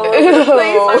mint all over the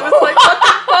place. I was like, what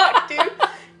the fuck, dude?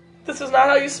 This is not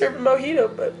how you serve a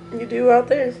mojito, but you do out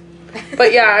there.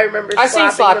 But yeah, I remember I've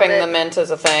seen slapping the the mint as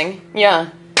a thing. Yeah.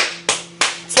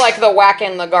 It's like the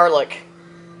whacking the garlic,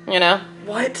 you know?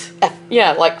 What?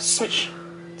 Yeah, like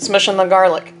smishing the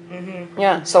garlic. Mm-hmm.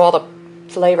 Yeah, so all the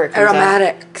flavor comes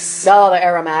Aromatics. out. Oh, the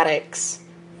aromatics.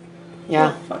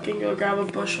 Yeah. Fucking go grab a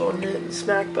bushel and knit and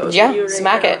smack both of Yeah, you right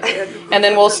smack now, it. man. And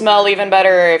then we'll smell even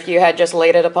better if you had just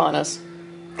laid it upon us.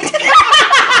 I'm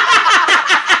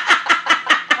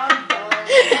done.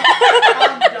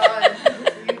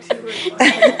 You two are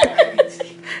fucking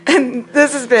crazy. And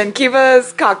this has been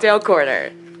Kiva's Cocktail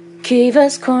Corner.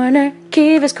 Kiva's Corner,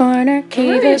 Kiva's Corner,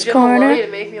 Kiva's Corner. To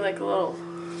make me like a little.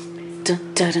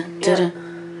 Dun, dun, dun, dun,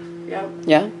 dun. Yeah.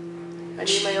 Yeah. I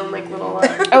need my own like little.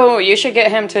 Oh, you should get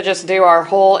him to just do our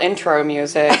whole intro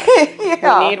music.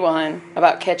 Yeah. We need one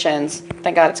about kitchens.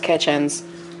 Thank God it's kitchens.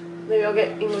 Maybe I'll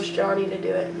get English Johnny to do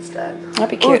it instead. That'd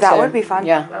be cute. Ooh, that too. would be fun.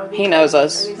 Yeah, That would be he fun. knows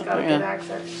us. And he's got a Yeah. good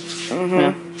accent.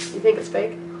 Mm-hmm. You think it's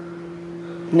fake?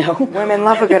 No. Women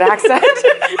love a good accent.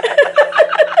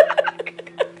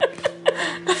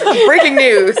 Breaking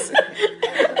news.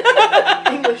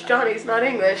 English Johnny's not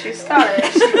English. He's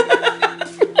Scottish.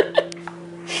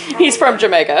 He's from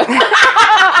Jamaica.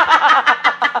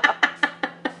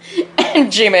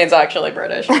 And G-Main's actually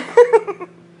British.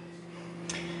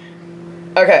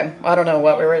 Okay, I don't know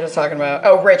what we were just talking about.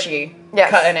 Oh, Richie. Yes.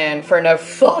 Cutting in for no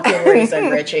fucking reason,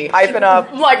 Richie. Hyping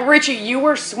up. Like, Richie, you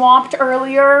were swamped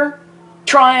earlier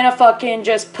trying to fucking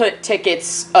just put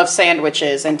tickets of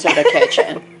sandwiches into the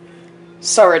kitchen.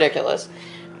 So ridiculous.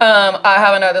 I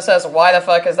have a note that says, why the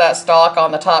fuck is that stock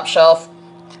on the top shelf?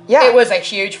 Yeah. It was a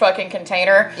huge fucking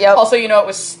container. Yep. Also, you know, it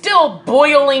was still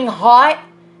boiling hot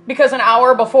because an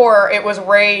hour before it was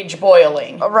rage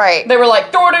boiling. Right. They were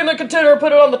like, throw it in the container,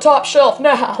 put it on the top shelf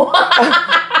now.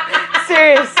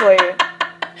 Seriously.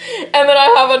 And then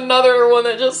I have another one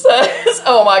that just says,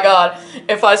 oh my god,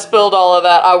 if I spilled all of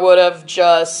that, I would have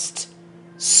just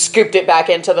scooped it back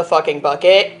into the fucking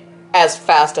bucket as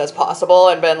fast as possible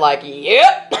and been like,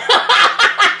 yep.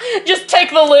 Just take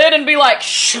the lid and be like,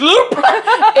 shloop.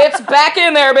 It's back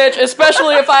in there, bitch.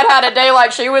 Especially if I'd had a day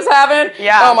like she was having.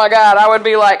 Yeah. Oh my god, I would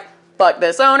be like, fuck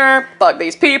this owner, fuck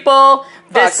these people.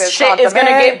 This shit is gonna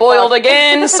get boiled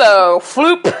again, so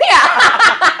floop.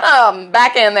 Yeah.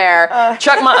 Back in there.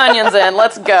 Chuck my onions in.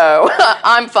 Let's go.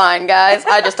 I'm fine, guys.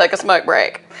 I just took a smoke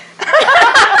break.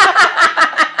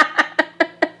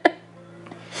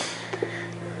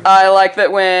 I like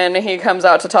that when he comes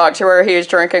out to talk to her, he's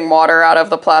drinking water out of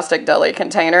the plastic deli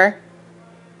container.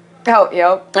 Oh,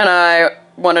 yep. And I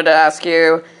wanted to ask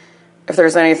you if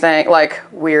there's anything, like,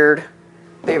 weird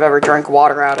that you've ever drank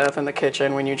water out of in the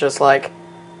kitchen when you just, like,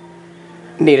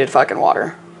 needed fucking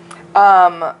water.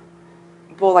 Well,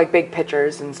 like big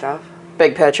pitchers and stuff.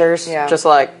 Big pitchers? Yeah. Just,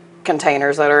 like,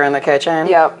 containers that are in the kitchen?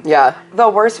 Yep. Yeah. The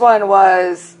worst one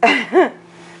was,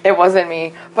 it wasn't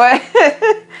me, but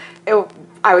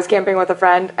I was camping with a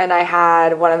friend and I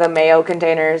had one of the mayo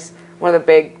containers, one of the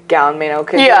big gallon mayo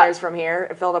containers from here,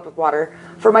 it filled up with water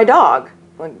for my dog.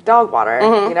 Like dog water.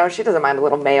 Mm-hmm. You know, she doesn't mind a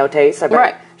little mayo taste. I bet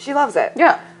Right. she loves it.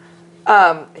 Yeah.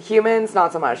 Humans,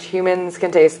 not so much. Humans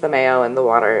can taste the mayo in the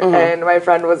water. Mm-hmm. And my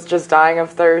friend was just dying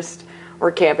of thirst.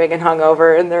 We're camping and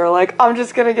hungover, and they were like, I'm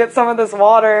just gonna get some of this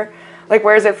water. Like,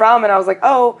 where's it from? And I was like,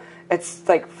 oh, it's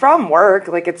like from work,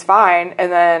 like it's fine.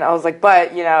 And then I was like,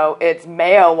 but you know, it's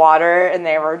mayo water, and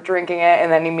they were drinking it,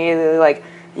 and then immediately, like,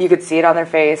 you could see it on their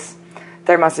face.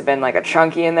 There must have been like a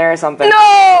chunky in there or something. No!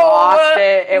 Lost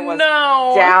it. It was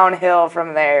No! downhill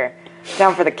from there.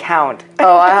 Down for the count.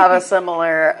 Oh, I have a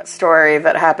similar story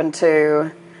that happened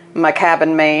to my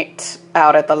cabin mate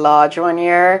out at the lodge one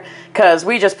year. Because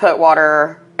we just put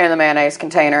water in the mayonnaise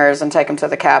containers and take them to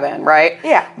the cabin, right?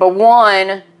 Yeah. But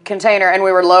one container, and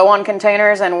we were low on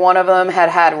containers, and one of them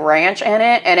had ranch in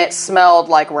it, and it smelled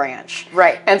like ranch.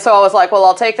 Right. And so I was like, well,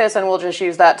 I'll take this, and we'll just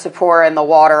use that to pour in the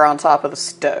water on top of the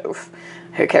stove.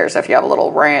 Who cares if you have a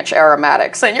little ranch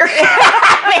aromatics in your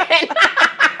cabin?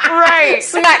 Right.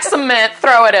 Smack some mint,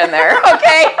 throw it in there,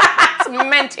 okay? It's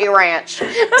minty ranch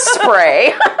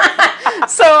spray.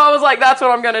 So I was like, that's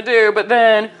what I'm going to do. But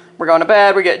then we're going to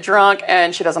bed, we get drunk,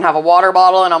 and she doesn't have a water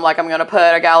bottle. And I'm like, I'm going to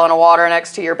put a gallon of water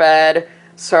next to your bed.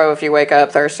 So if you wake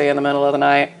up thirsty in the middle of the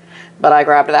night. But I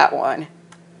grabbed that one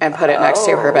and put it next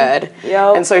to her bed.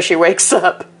 Yep. And so she wakes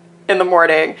up in the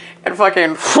morning and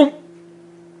fucking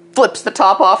flips the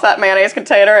top off that mayonnaise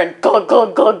container and glug,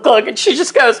 glug, glug, glug. And she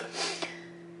just goes,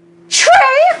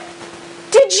 Trey,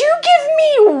 did you give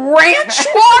me ranch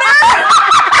water?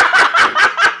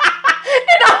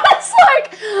 And I was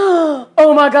like,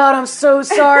 oh my God, I'm so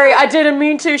sorry. I didn't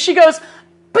mean to. She goes,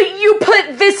 but you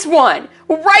put this one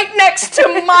right next to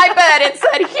my bed and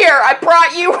said, here, I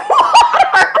brought you water.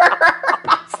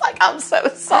 I was like, I'm so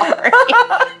sorry.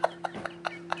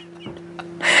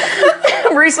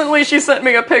 Recently, she sent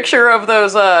me a picture of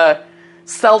those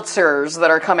seltzers that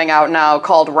are coming out now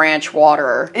called Ranch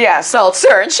Water. Yeah.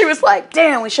 Seltzer. And she was like,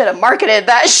 damn, we should have marketed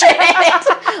that shit.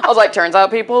 I was like, turns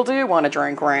out people do want to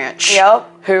drink ranch. Yep.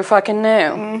 Who fucking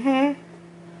knew?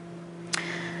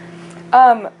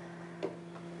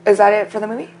 Is that it for the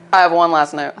movie? I have one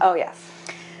last note. Oh, yes.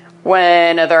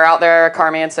 When they're out there,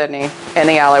 Carmi and Sydney, in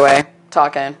the alleyway,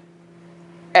 talking.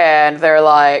 And they're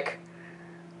like,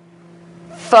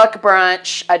 fuck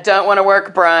brunch. I don't want to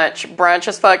work brunch. Brunch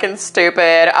is fucking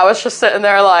stupid. I was just sitting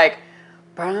there like,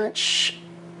 brunch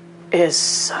is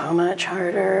so much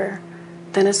harder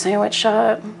than a sandwich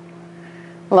shop.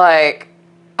 Like,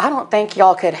 I don't think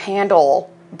y'all could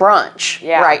handle brunch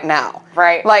right now.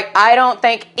 Right. Like, I don't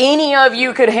think any of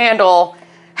you could handle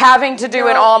having to do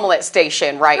an omelet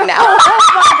station right now. Oh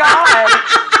my God.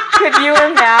 Could you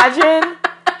imagine?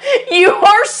 You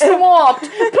are swamped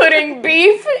putting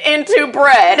beef into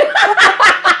bread.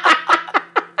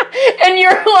 And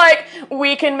you're like,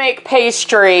 we can make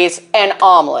pastries and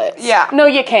omelets. Yeah. No,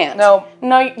 you can't. No.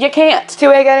 No, you can't.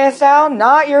 Two-egg Ennis style,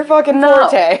 not your fucking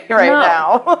forte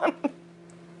now.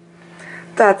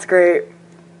 That's great.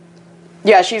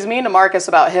 Yeah, she's mean to Marcus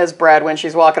about his bread when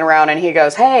she's walking around, and he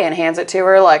goes, hey, and hands it to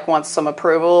her, like, wants some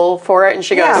approval for it. And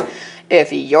she goes,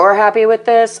 if you're happy with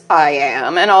this, I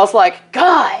am. And I was like,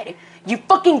 God, you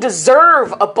fucking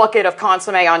deserve a bucket of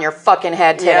consomme on your fucking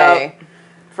head today. Yep,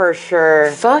 for sure.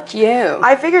 Fuck you.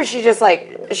 I figured she just,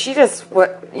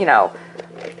 you know,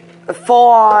 full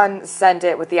on sent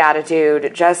it with the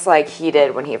attitude, just like he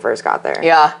did when he first got there.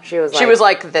 Yeah. She was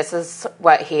like, this is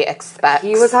what he expects.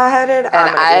 He was hot-headed, and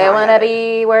I want to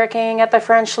be working at the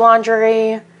French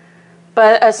Laundry,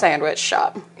 but a sandwich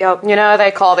shop. Yep. You know,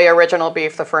 they call the original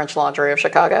beef the French Laundry of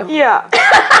Chicago. Yeah.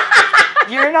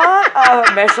 You're not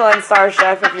a Michelin star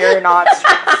chef if you're not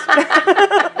stressed.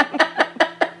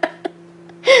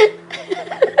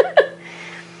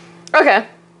 Okay.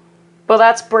 Well,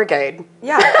 that's Brigade.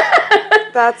 Yeah.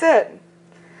 That's it.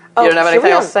 Oh, You don't have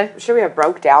anything else to say? Should we have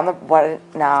broke down the what?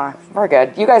 Nah, we're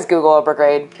good. You guys Google a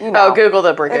brigade. You know. Oh, Google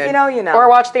the Brigade. If you know, you know. Or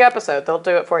watch the episode. They'll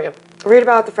do it for you. Read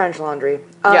about the French Laundry.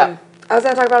 Yeah. I was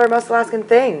going to talk about our Most Alaskan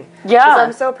Thing. Yeah. 'Cause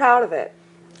I'm so proud of it.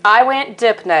 I went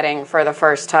dip netting for the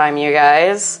first time, you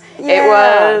guys. Yeah. It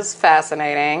was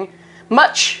fascinating.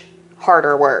 Much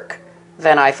harder work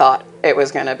than I thought it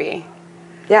was going to be.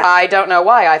 Yeah. I don't know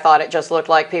why. I thought it just looked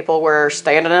like people were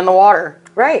standing in the water.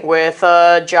 Right. With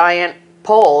a giant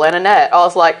pole and a net. I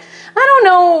was like, I don't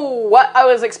know what I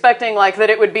was expecting, like that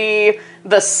it would be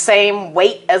the same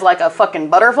weight as like a fucking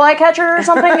butterfly catcher or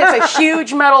something. It's a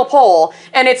huge metal pole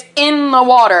and it's in the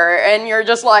water and you're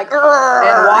just like,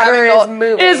 and water is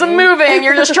moving. Is moving.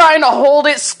 You're just trying to hold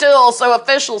it still so a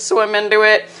fish will swim into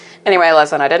it. Anyway,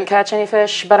 listen, I didn't catch any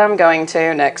fish, but I'm going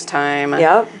to next time.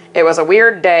 Yep. It was a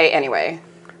weird day anyway.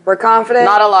 We're confident.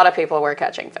 Not a lot of people were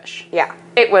catching fish. Yeah.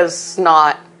 It was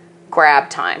not grab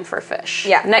time for fish.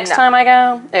 Yeah. Next time I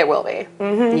go, it will be.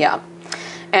 Mm-hmm. Yeah.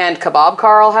 And Kebab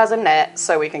Carl has a net,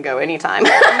 so we can go anytime.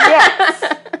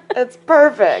 Yes. It's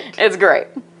perfect. It's great.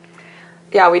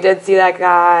 Yeah, we did see that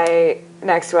guy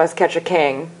next to us catch a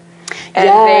king. And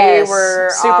Yes. they were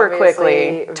super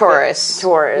obviously quickly tourists.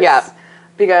 Tourists. Yeah.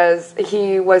 Because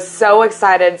he was so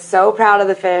excited, so proud of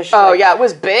the fish. Oh, like, yeah, it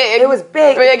was big. It was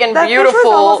big. Big and that beautiful. Fish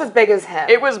was almost as big as him.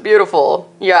 It was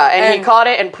beautiful. Yeah, and he caught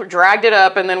it and dragged it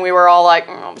up, and then we were all like,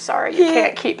 I'm sorry, you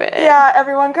can't keep it. Yeah,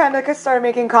 everyone kind of started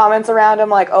making comments around him,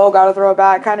 like, oh, gotta throw it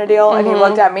back kind of deal. Mm-hmm. And he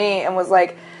looked at me and was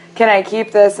like, can I keep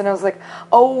this? And I was like,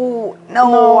 oh,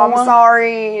 no, I'm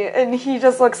sorry. And he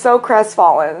just looked so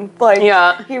crestfallen. Like,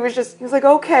 yeah. he was like,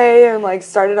 okay, and like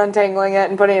started untangling it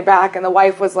and putting it back. And the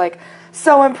wife was like,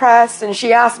 so impressed, and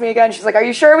she asked me again, she's like, are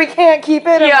you sure we can't keep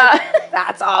it? Yeah. Like,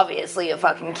 that's obviously a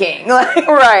fucking king. Like,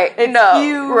 right. It's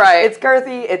huge. Right. It's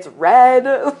girthy. It's red.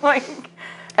 Like,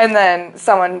 and then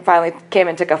someone finally came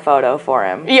and took a photo for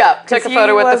him. Yeah, took a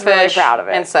photo with the fish really proud of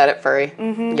it. and set it free.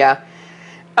 Mm-hmm. Yeah.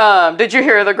 Did you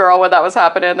hear the girl when that was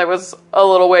happening? There was a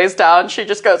little ways down. She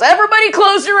just goes, everybody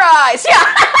close your eyes.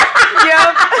 Yeah.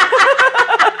 Yep.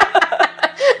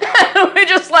 We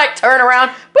just like turn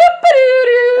around.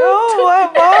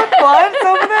 Oh, what fun's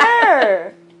over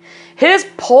there? His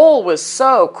pole was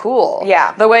so cool.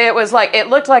 Yeah. The way it was like, it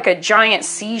looked like a giant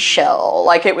seashell.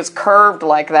 Like it was curved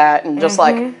like that and just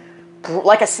like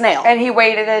a snail. And he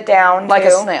weighted it down like too.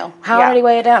 a snail. How did he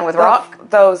weigh it down? With rock?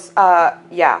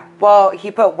 Yeah. Well,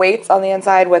 he put weights on the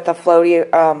inside with the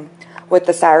floaty, with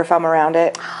the styrofoam around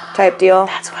it type deal.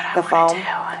 That's what I the want foam. to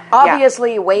do.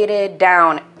 Obviously, weighted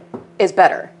down is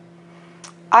better.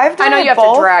 I know you have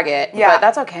to drag it, but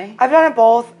that's okay. I've done it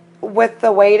both with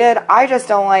the weighted. I just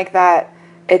don't like that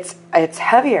it's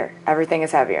heavier. Everything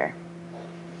is heavier.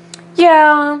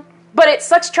 Yeah, but it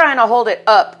sucks trying to hold it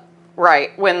up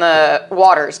right when the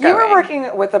water's going. You were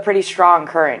working with a pretty strong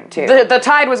current, too. The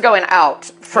tide was going out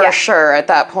for sure at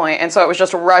that point, and so it was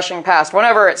just rushing past.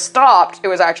 Whenever it stopped, it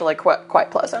was actually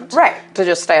quite pleasant. Right. To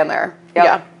just stand there. Yep.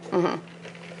 Yeah. Mm-hmm.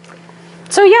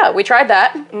 So yeah, we tried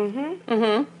that. Mm-hmm.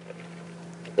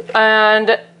 Mm-hmm.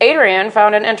 And Adrian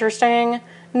found an interesting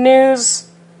news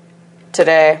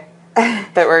today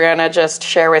that we're going to just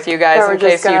share with you guys in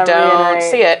case you don't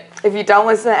see it. If you don't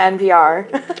listen to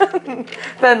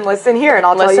NPR, then listen here and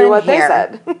I'll tell you what they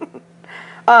said.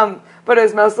 But it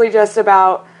was mostly just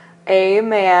about a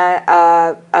man,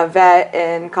 a vet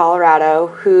in Colorado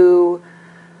who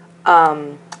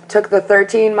took the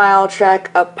 13-mile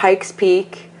trek up Pikes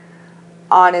Peak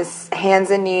on his hands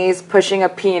and knees, pushing a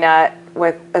peanut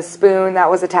with a spoon that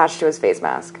was attached to his face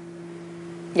mask.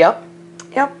 Yep.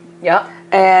 Yep. Yep.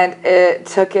 And it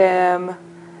took him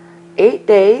 8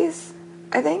 days,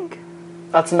 I think.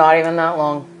 That's not even that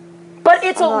long. But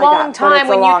it's a Something like long that. time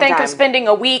when you think time. of spending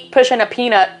a week pushing a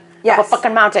peanut up a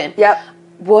fucking mountain. Yep.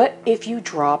 What if you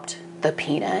dropped the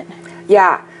peanut?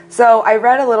 Yeah. So I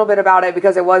read a little bit about it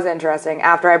because it was interesting.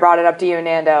 After I brought it up to you,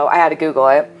 Nando, I had to Google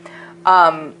it.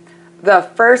 The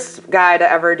first guy to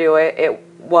ever do it, it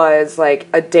was like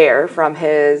a dare from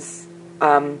his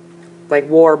like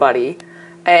war buddy.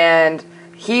 And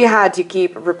he had to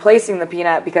keep replacing the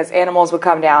peanut because animals would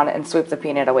come down and sweep the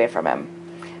peanut away from him.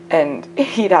 And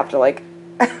he'd have to, like,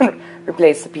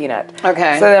 replace the peanut.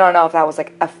 Okay. So they don't know if that was,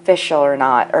 like, official or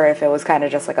not, or if it was kind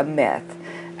of just, like, a myth.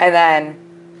 And then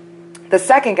the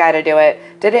second guy to do it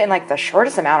did it in, like, the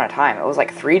shortest amount of time. It was,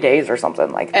 like, 3 days or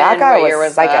something. Like, that guy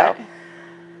was psycho.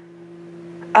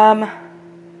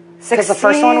 Because the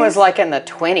first one was, like, in the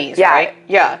 20s, right?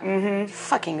 Yeah. Mm-hmm.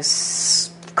 Fucking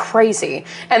crazy.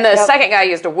 And the second guy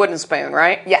used a wooden spoon,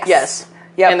 right? Yes. Yes.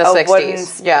 Yep, in the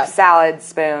 60s. Yeah. Salad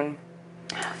spoon.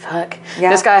 Fuck. Yeah.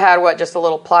 This guy had what, just a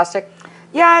little plastic?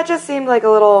 Yeah, it just seemed like a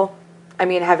little, I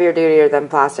mean, heavier dutier than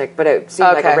plastic, but it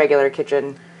seemed like a regular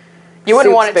kitchen. You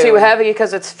wouldn't want it too heavy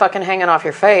because it's fucking hanging off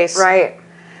your face. Right.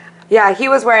 Yeah, he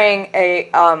was wearing a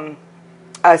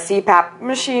CPAP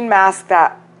machine mask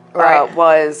that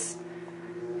was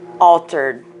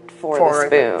altered for the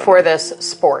spoon. For this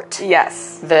sport.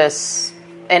 Yes. This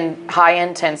high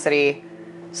intensity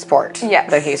sport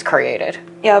that he's created.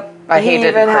 Yep. He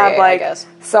even had like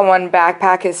someone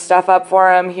backpack his stuff up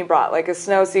for him. He brought like a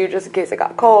snowsuit just in case it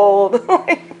got cold.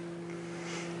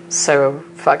 So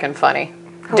fucking funny.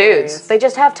 Hilarious. Dudes, they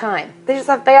just have time. They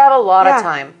have a lot of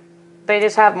time. They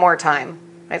just have more time,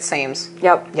 it seems.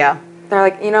 Yep. Yeah. They're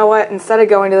like, you know what? Instead of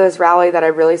going to this rally that I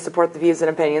really support the views and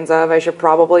opinions of, I should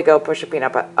probably go push a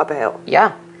peanut up a hill.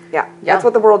 Yeah. Yeah. That's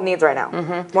what the world needs right now.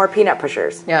 Mm-hmm. More peanut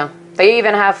pushers. Yeah. They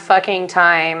even have fucking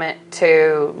time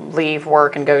to leave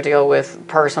work and go deal with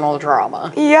personal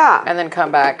drama. Yeah. And then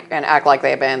come back and act like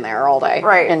they've been there all day.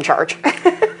 Right. In charge.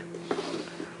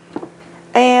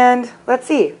 And let's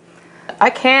see. I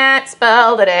can't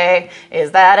spell today.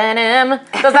 Is that an M?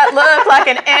 Does that look like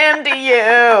an M to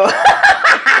you?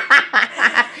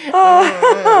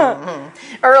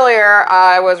 Earlier,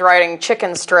 I was writing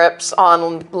chicken strips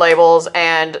on labels,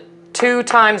 and 2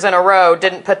 times in a row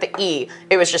didn't put the E.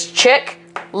 It was just chick,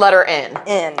 letter N.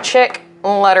 N. Chick,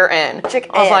 letter N. Chick,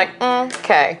 I was N. like,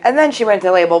 okay. And then she went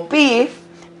to label beef.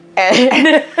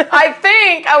 And I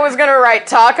think I was going to write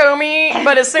taco meat,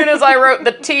 but as soon as I wrote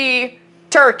the T,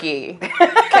 turkey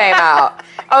came out.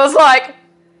 I was like,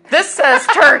 this says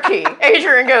turkey.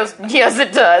 Adrian goes, yes,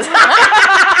 it does.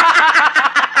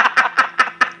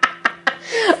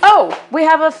 Oh, we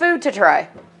have a food to try.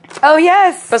 Oh,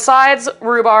 yes. Besides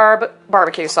rhubarb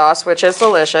barbecue sauce, which is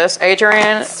delicious,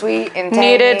 Adrian sweet and tangy.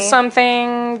 Needed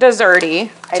something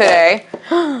desserty today.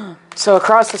 So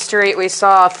across the street, we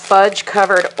saw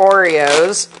fudge-covered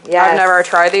Oreos. Yes. I've never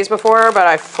tried these before, but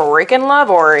I freaking love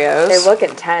Oreos. They look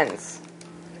intense.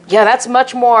 Yeah, that's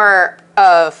much more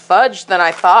fudge than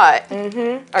I thought.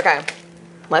 Mm-hmm. Okay,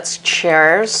 let's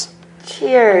cheers.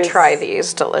 Cheers. And try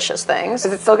these delicious things.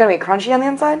 Is it still going to be crunchy on the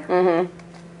inside? Mm-hmm.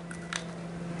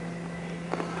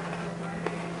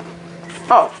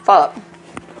 Oh, fuck.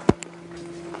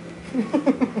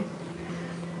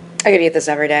 I could eat this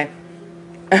every day.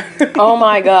 Oh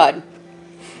my god.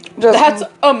 That's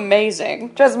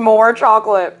amazing. Just more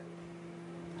chocolate.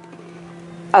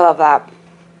 I love that.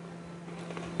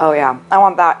 Oh yeah. I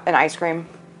want that in ice cream.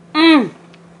 I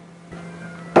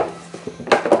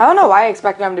don't know why I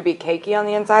expected them to be cakey on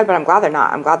the inside, but I'm glad they're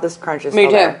not. I'm glad this crunch is Me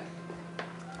still too. there.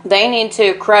 They need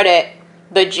to credit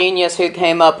the genius who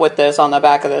came up with this on the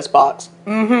back of this box.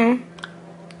 Mm-hmm.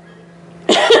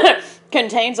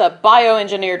 contains a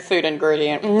bioengineered food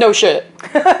ingredient. No shit.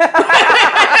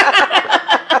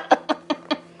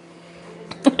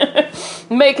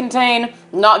 May contain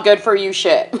not good for you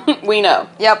shit. We know.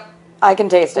 Yep. I can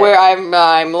taste it. Where I'm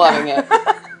loving it.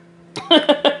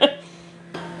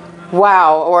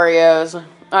 Wow, Oreos.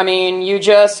 I mean, you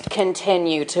just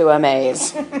continue to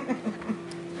amaze.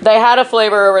 They had a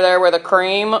flavor over there where the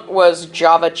cream was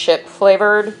Java chip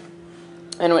flavored.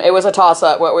 And it was a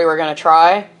toss-up what we were going to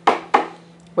try.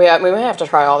 We may have to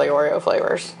try all the Oreo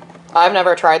flavors. I've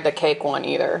never tried the cake one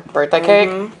either. Birthday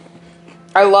cake.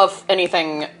 I love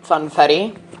anything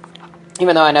funfetti,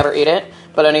 even though I never eat it.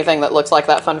 But anything that looks like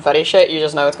that funfetti shit, you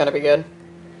just know it's going to be good.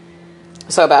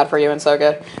 So bad for you and so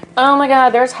good. Oh my god,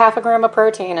 there's 0.5 gram of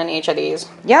protein in each of these.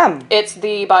 Yum. It's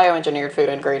the bioengineered food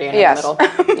ingredient in the middle.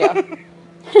 Yeah.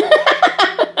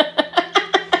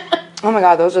 Oh my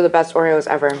god, those are the best Oreos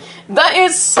ever. That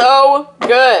is so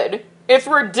good. It's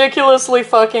ridiculously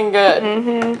fucking good.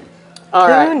 Mm-hmm. All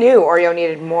right. Who knew Oreo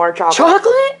needed more chocolate?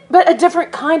 Chocolate? But a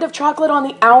different kind of chocolate on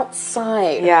the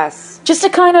outside. Yes. Just to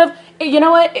kind of, you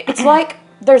know what? It's like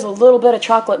there's a little bit of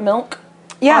chocolate milk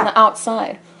on the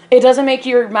outside. It doesn't make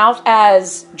your mouth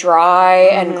as dry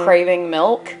and craving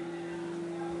milk.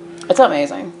 It's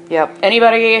amazing. Yep.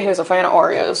 Anybody who's a fan of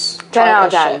Oreos, 10 out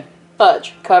of 10.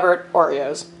 Fudge covered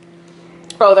Oreos.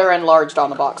 Oh, they're enlarged on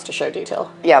the box to show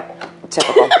detail. Yep.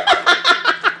 Typical.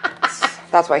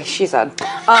 That's why she said.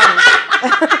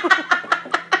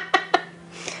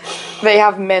 They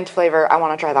have mint flavor. I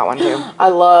want to try that one too. I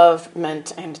love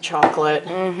mint and chocolate.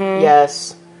 Mm-hmm.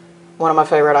 Yes. One of my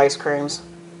favorite ice creams.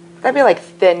 That'd be like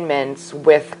Thin Mints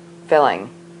with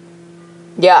filling.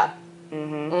 Yeah.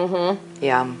 Mm-hmm. Mm-hmm.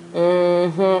 Yum.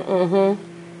 Mm-hmm.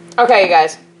 Mm-hmm. Okay, you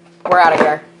guys. We're out of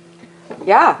here.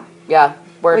 Yeah. Yeah.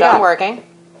 We're done working.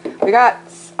 We got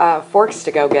forks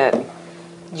to go get.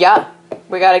 Yeah.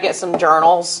 We got to get some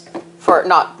journals.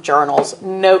 Not journals,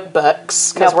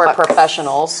 notebooks, because we're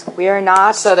professionals. We are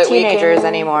not so that teenagers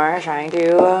anymore, trying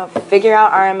to figure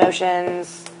out our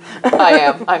emotions. I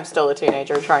am. I'm still a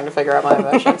teenager trying to figure out my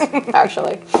emotions,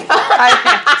 actually.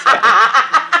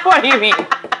 What do you mean?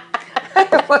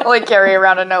 I literally carry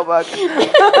around a notebook.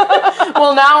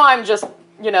 Well, now I'm just,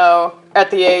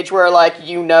 at the age where,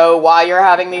 why you're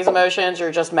having these emotions.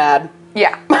 You're just mad.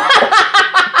 Yeah.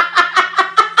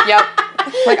 Yep.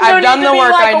 I've done the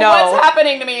work, I know. What's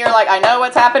happening to me? You're like, I know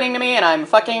what's happening to me, and I'm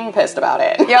fucking pissed about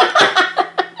it.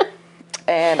 Yep.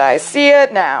 And I see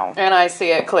it now. And I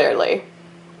see it clearly.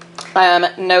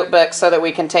 Notebooks so that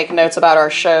we can take notes about our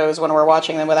shows when we're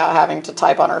watching them without having to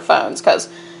type on our phones, because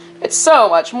it's so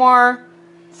much more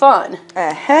fun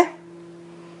than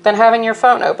having your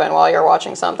phone open while you're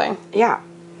watching something. Yeah.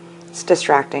 It's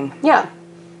distracting. Yeah.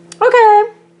 Okay.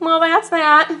 Well, that's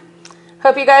that.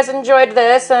 Hope you guys enjoyed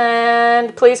this,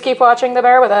 and please keep watching The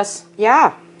Bear with us.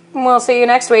 Yeah. We'll see you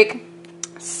next week.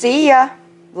 See ya.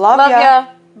 Love ya.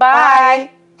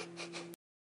 Bye.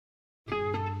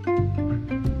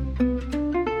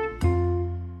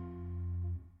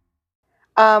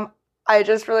 I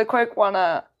just really quick want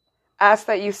to ask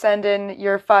that you send in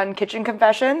your fun kitchen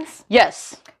confessions.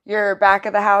 Yes. Your back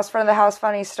of the house, front of the house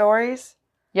funny stories.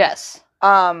 Yes.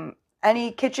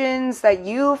 Any kitchens that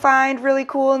you find really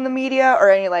cool in the media, or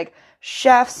any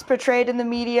chefs portrayed in the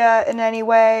media in any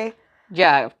way?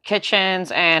 Yeah,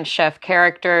 kitchens and chef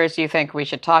characters you think we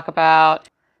should talk about.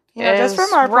 Just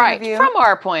from our point of view. From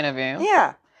our point of view.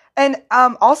 Yeah. And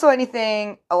also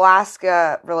anything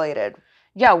Alaska related.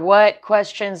 Yeah, what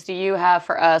questions do you have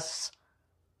for us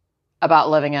about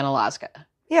living in Alaska?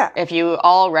 Yeah. If you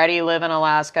already live in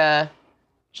Alaska,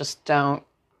 just don't.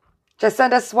 Just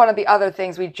send us one of the other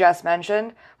things we just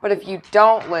mentioned. But if you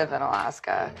don't live in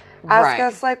Alaska, ask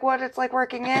us what it's like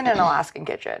working in an Alaskan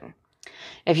kitchen.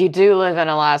 If you do live in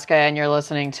Alaska and you're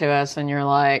listening to us and you're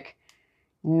like,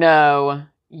 no,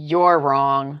 you're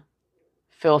wrong,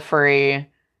 feel free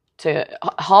to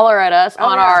holler at us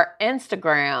on our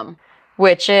Instagram,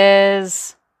 which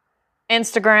is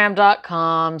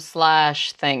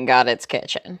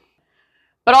Instagram.com/thankgoditskitchen.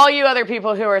 But all you other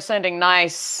people who are sending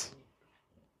nice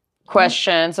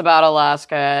questions about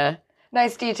Alaska,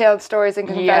 nice detailed stories and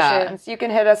confessions, you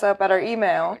can hit us up at our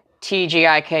email,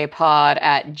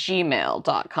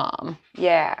 tgikpod@gmail.com.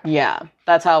 Yeah,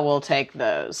 that's how we'll take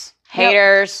those.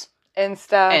 Haters,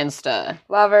 Insta,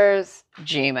 lovers,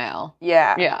 Gmail.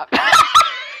 Yeah.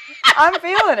 I'm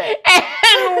feeling it.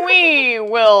 And we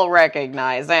will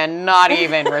recognize and not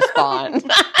even respond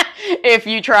if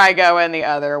you try going the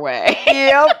other way.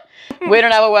 Yep. We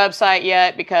don't have a website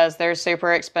yet because they're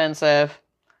super expensive.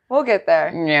 We'll get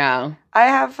there. Yeah. I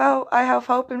have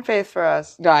hope and faith for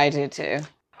us. I do too.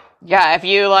 Yeah, if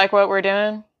you like what we're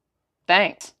doing,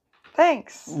 Thanks.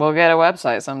 Thanks. We'll get a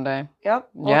website someday. Yep.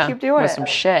 We'll keep doing with it. some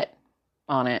shit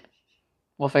on it.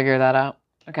 We'll figure that out.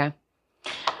 Okay.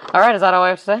 All right. Is that all I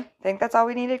have to say? I think that's all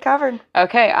we needed covered.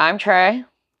 Okay. I'm Trey.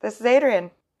 This is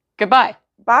Adrian. Goodbye.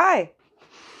 Bye.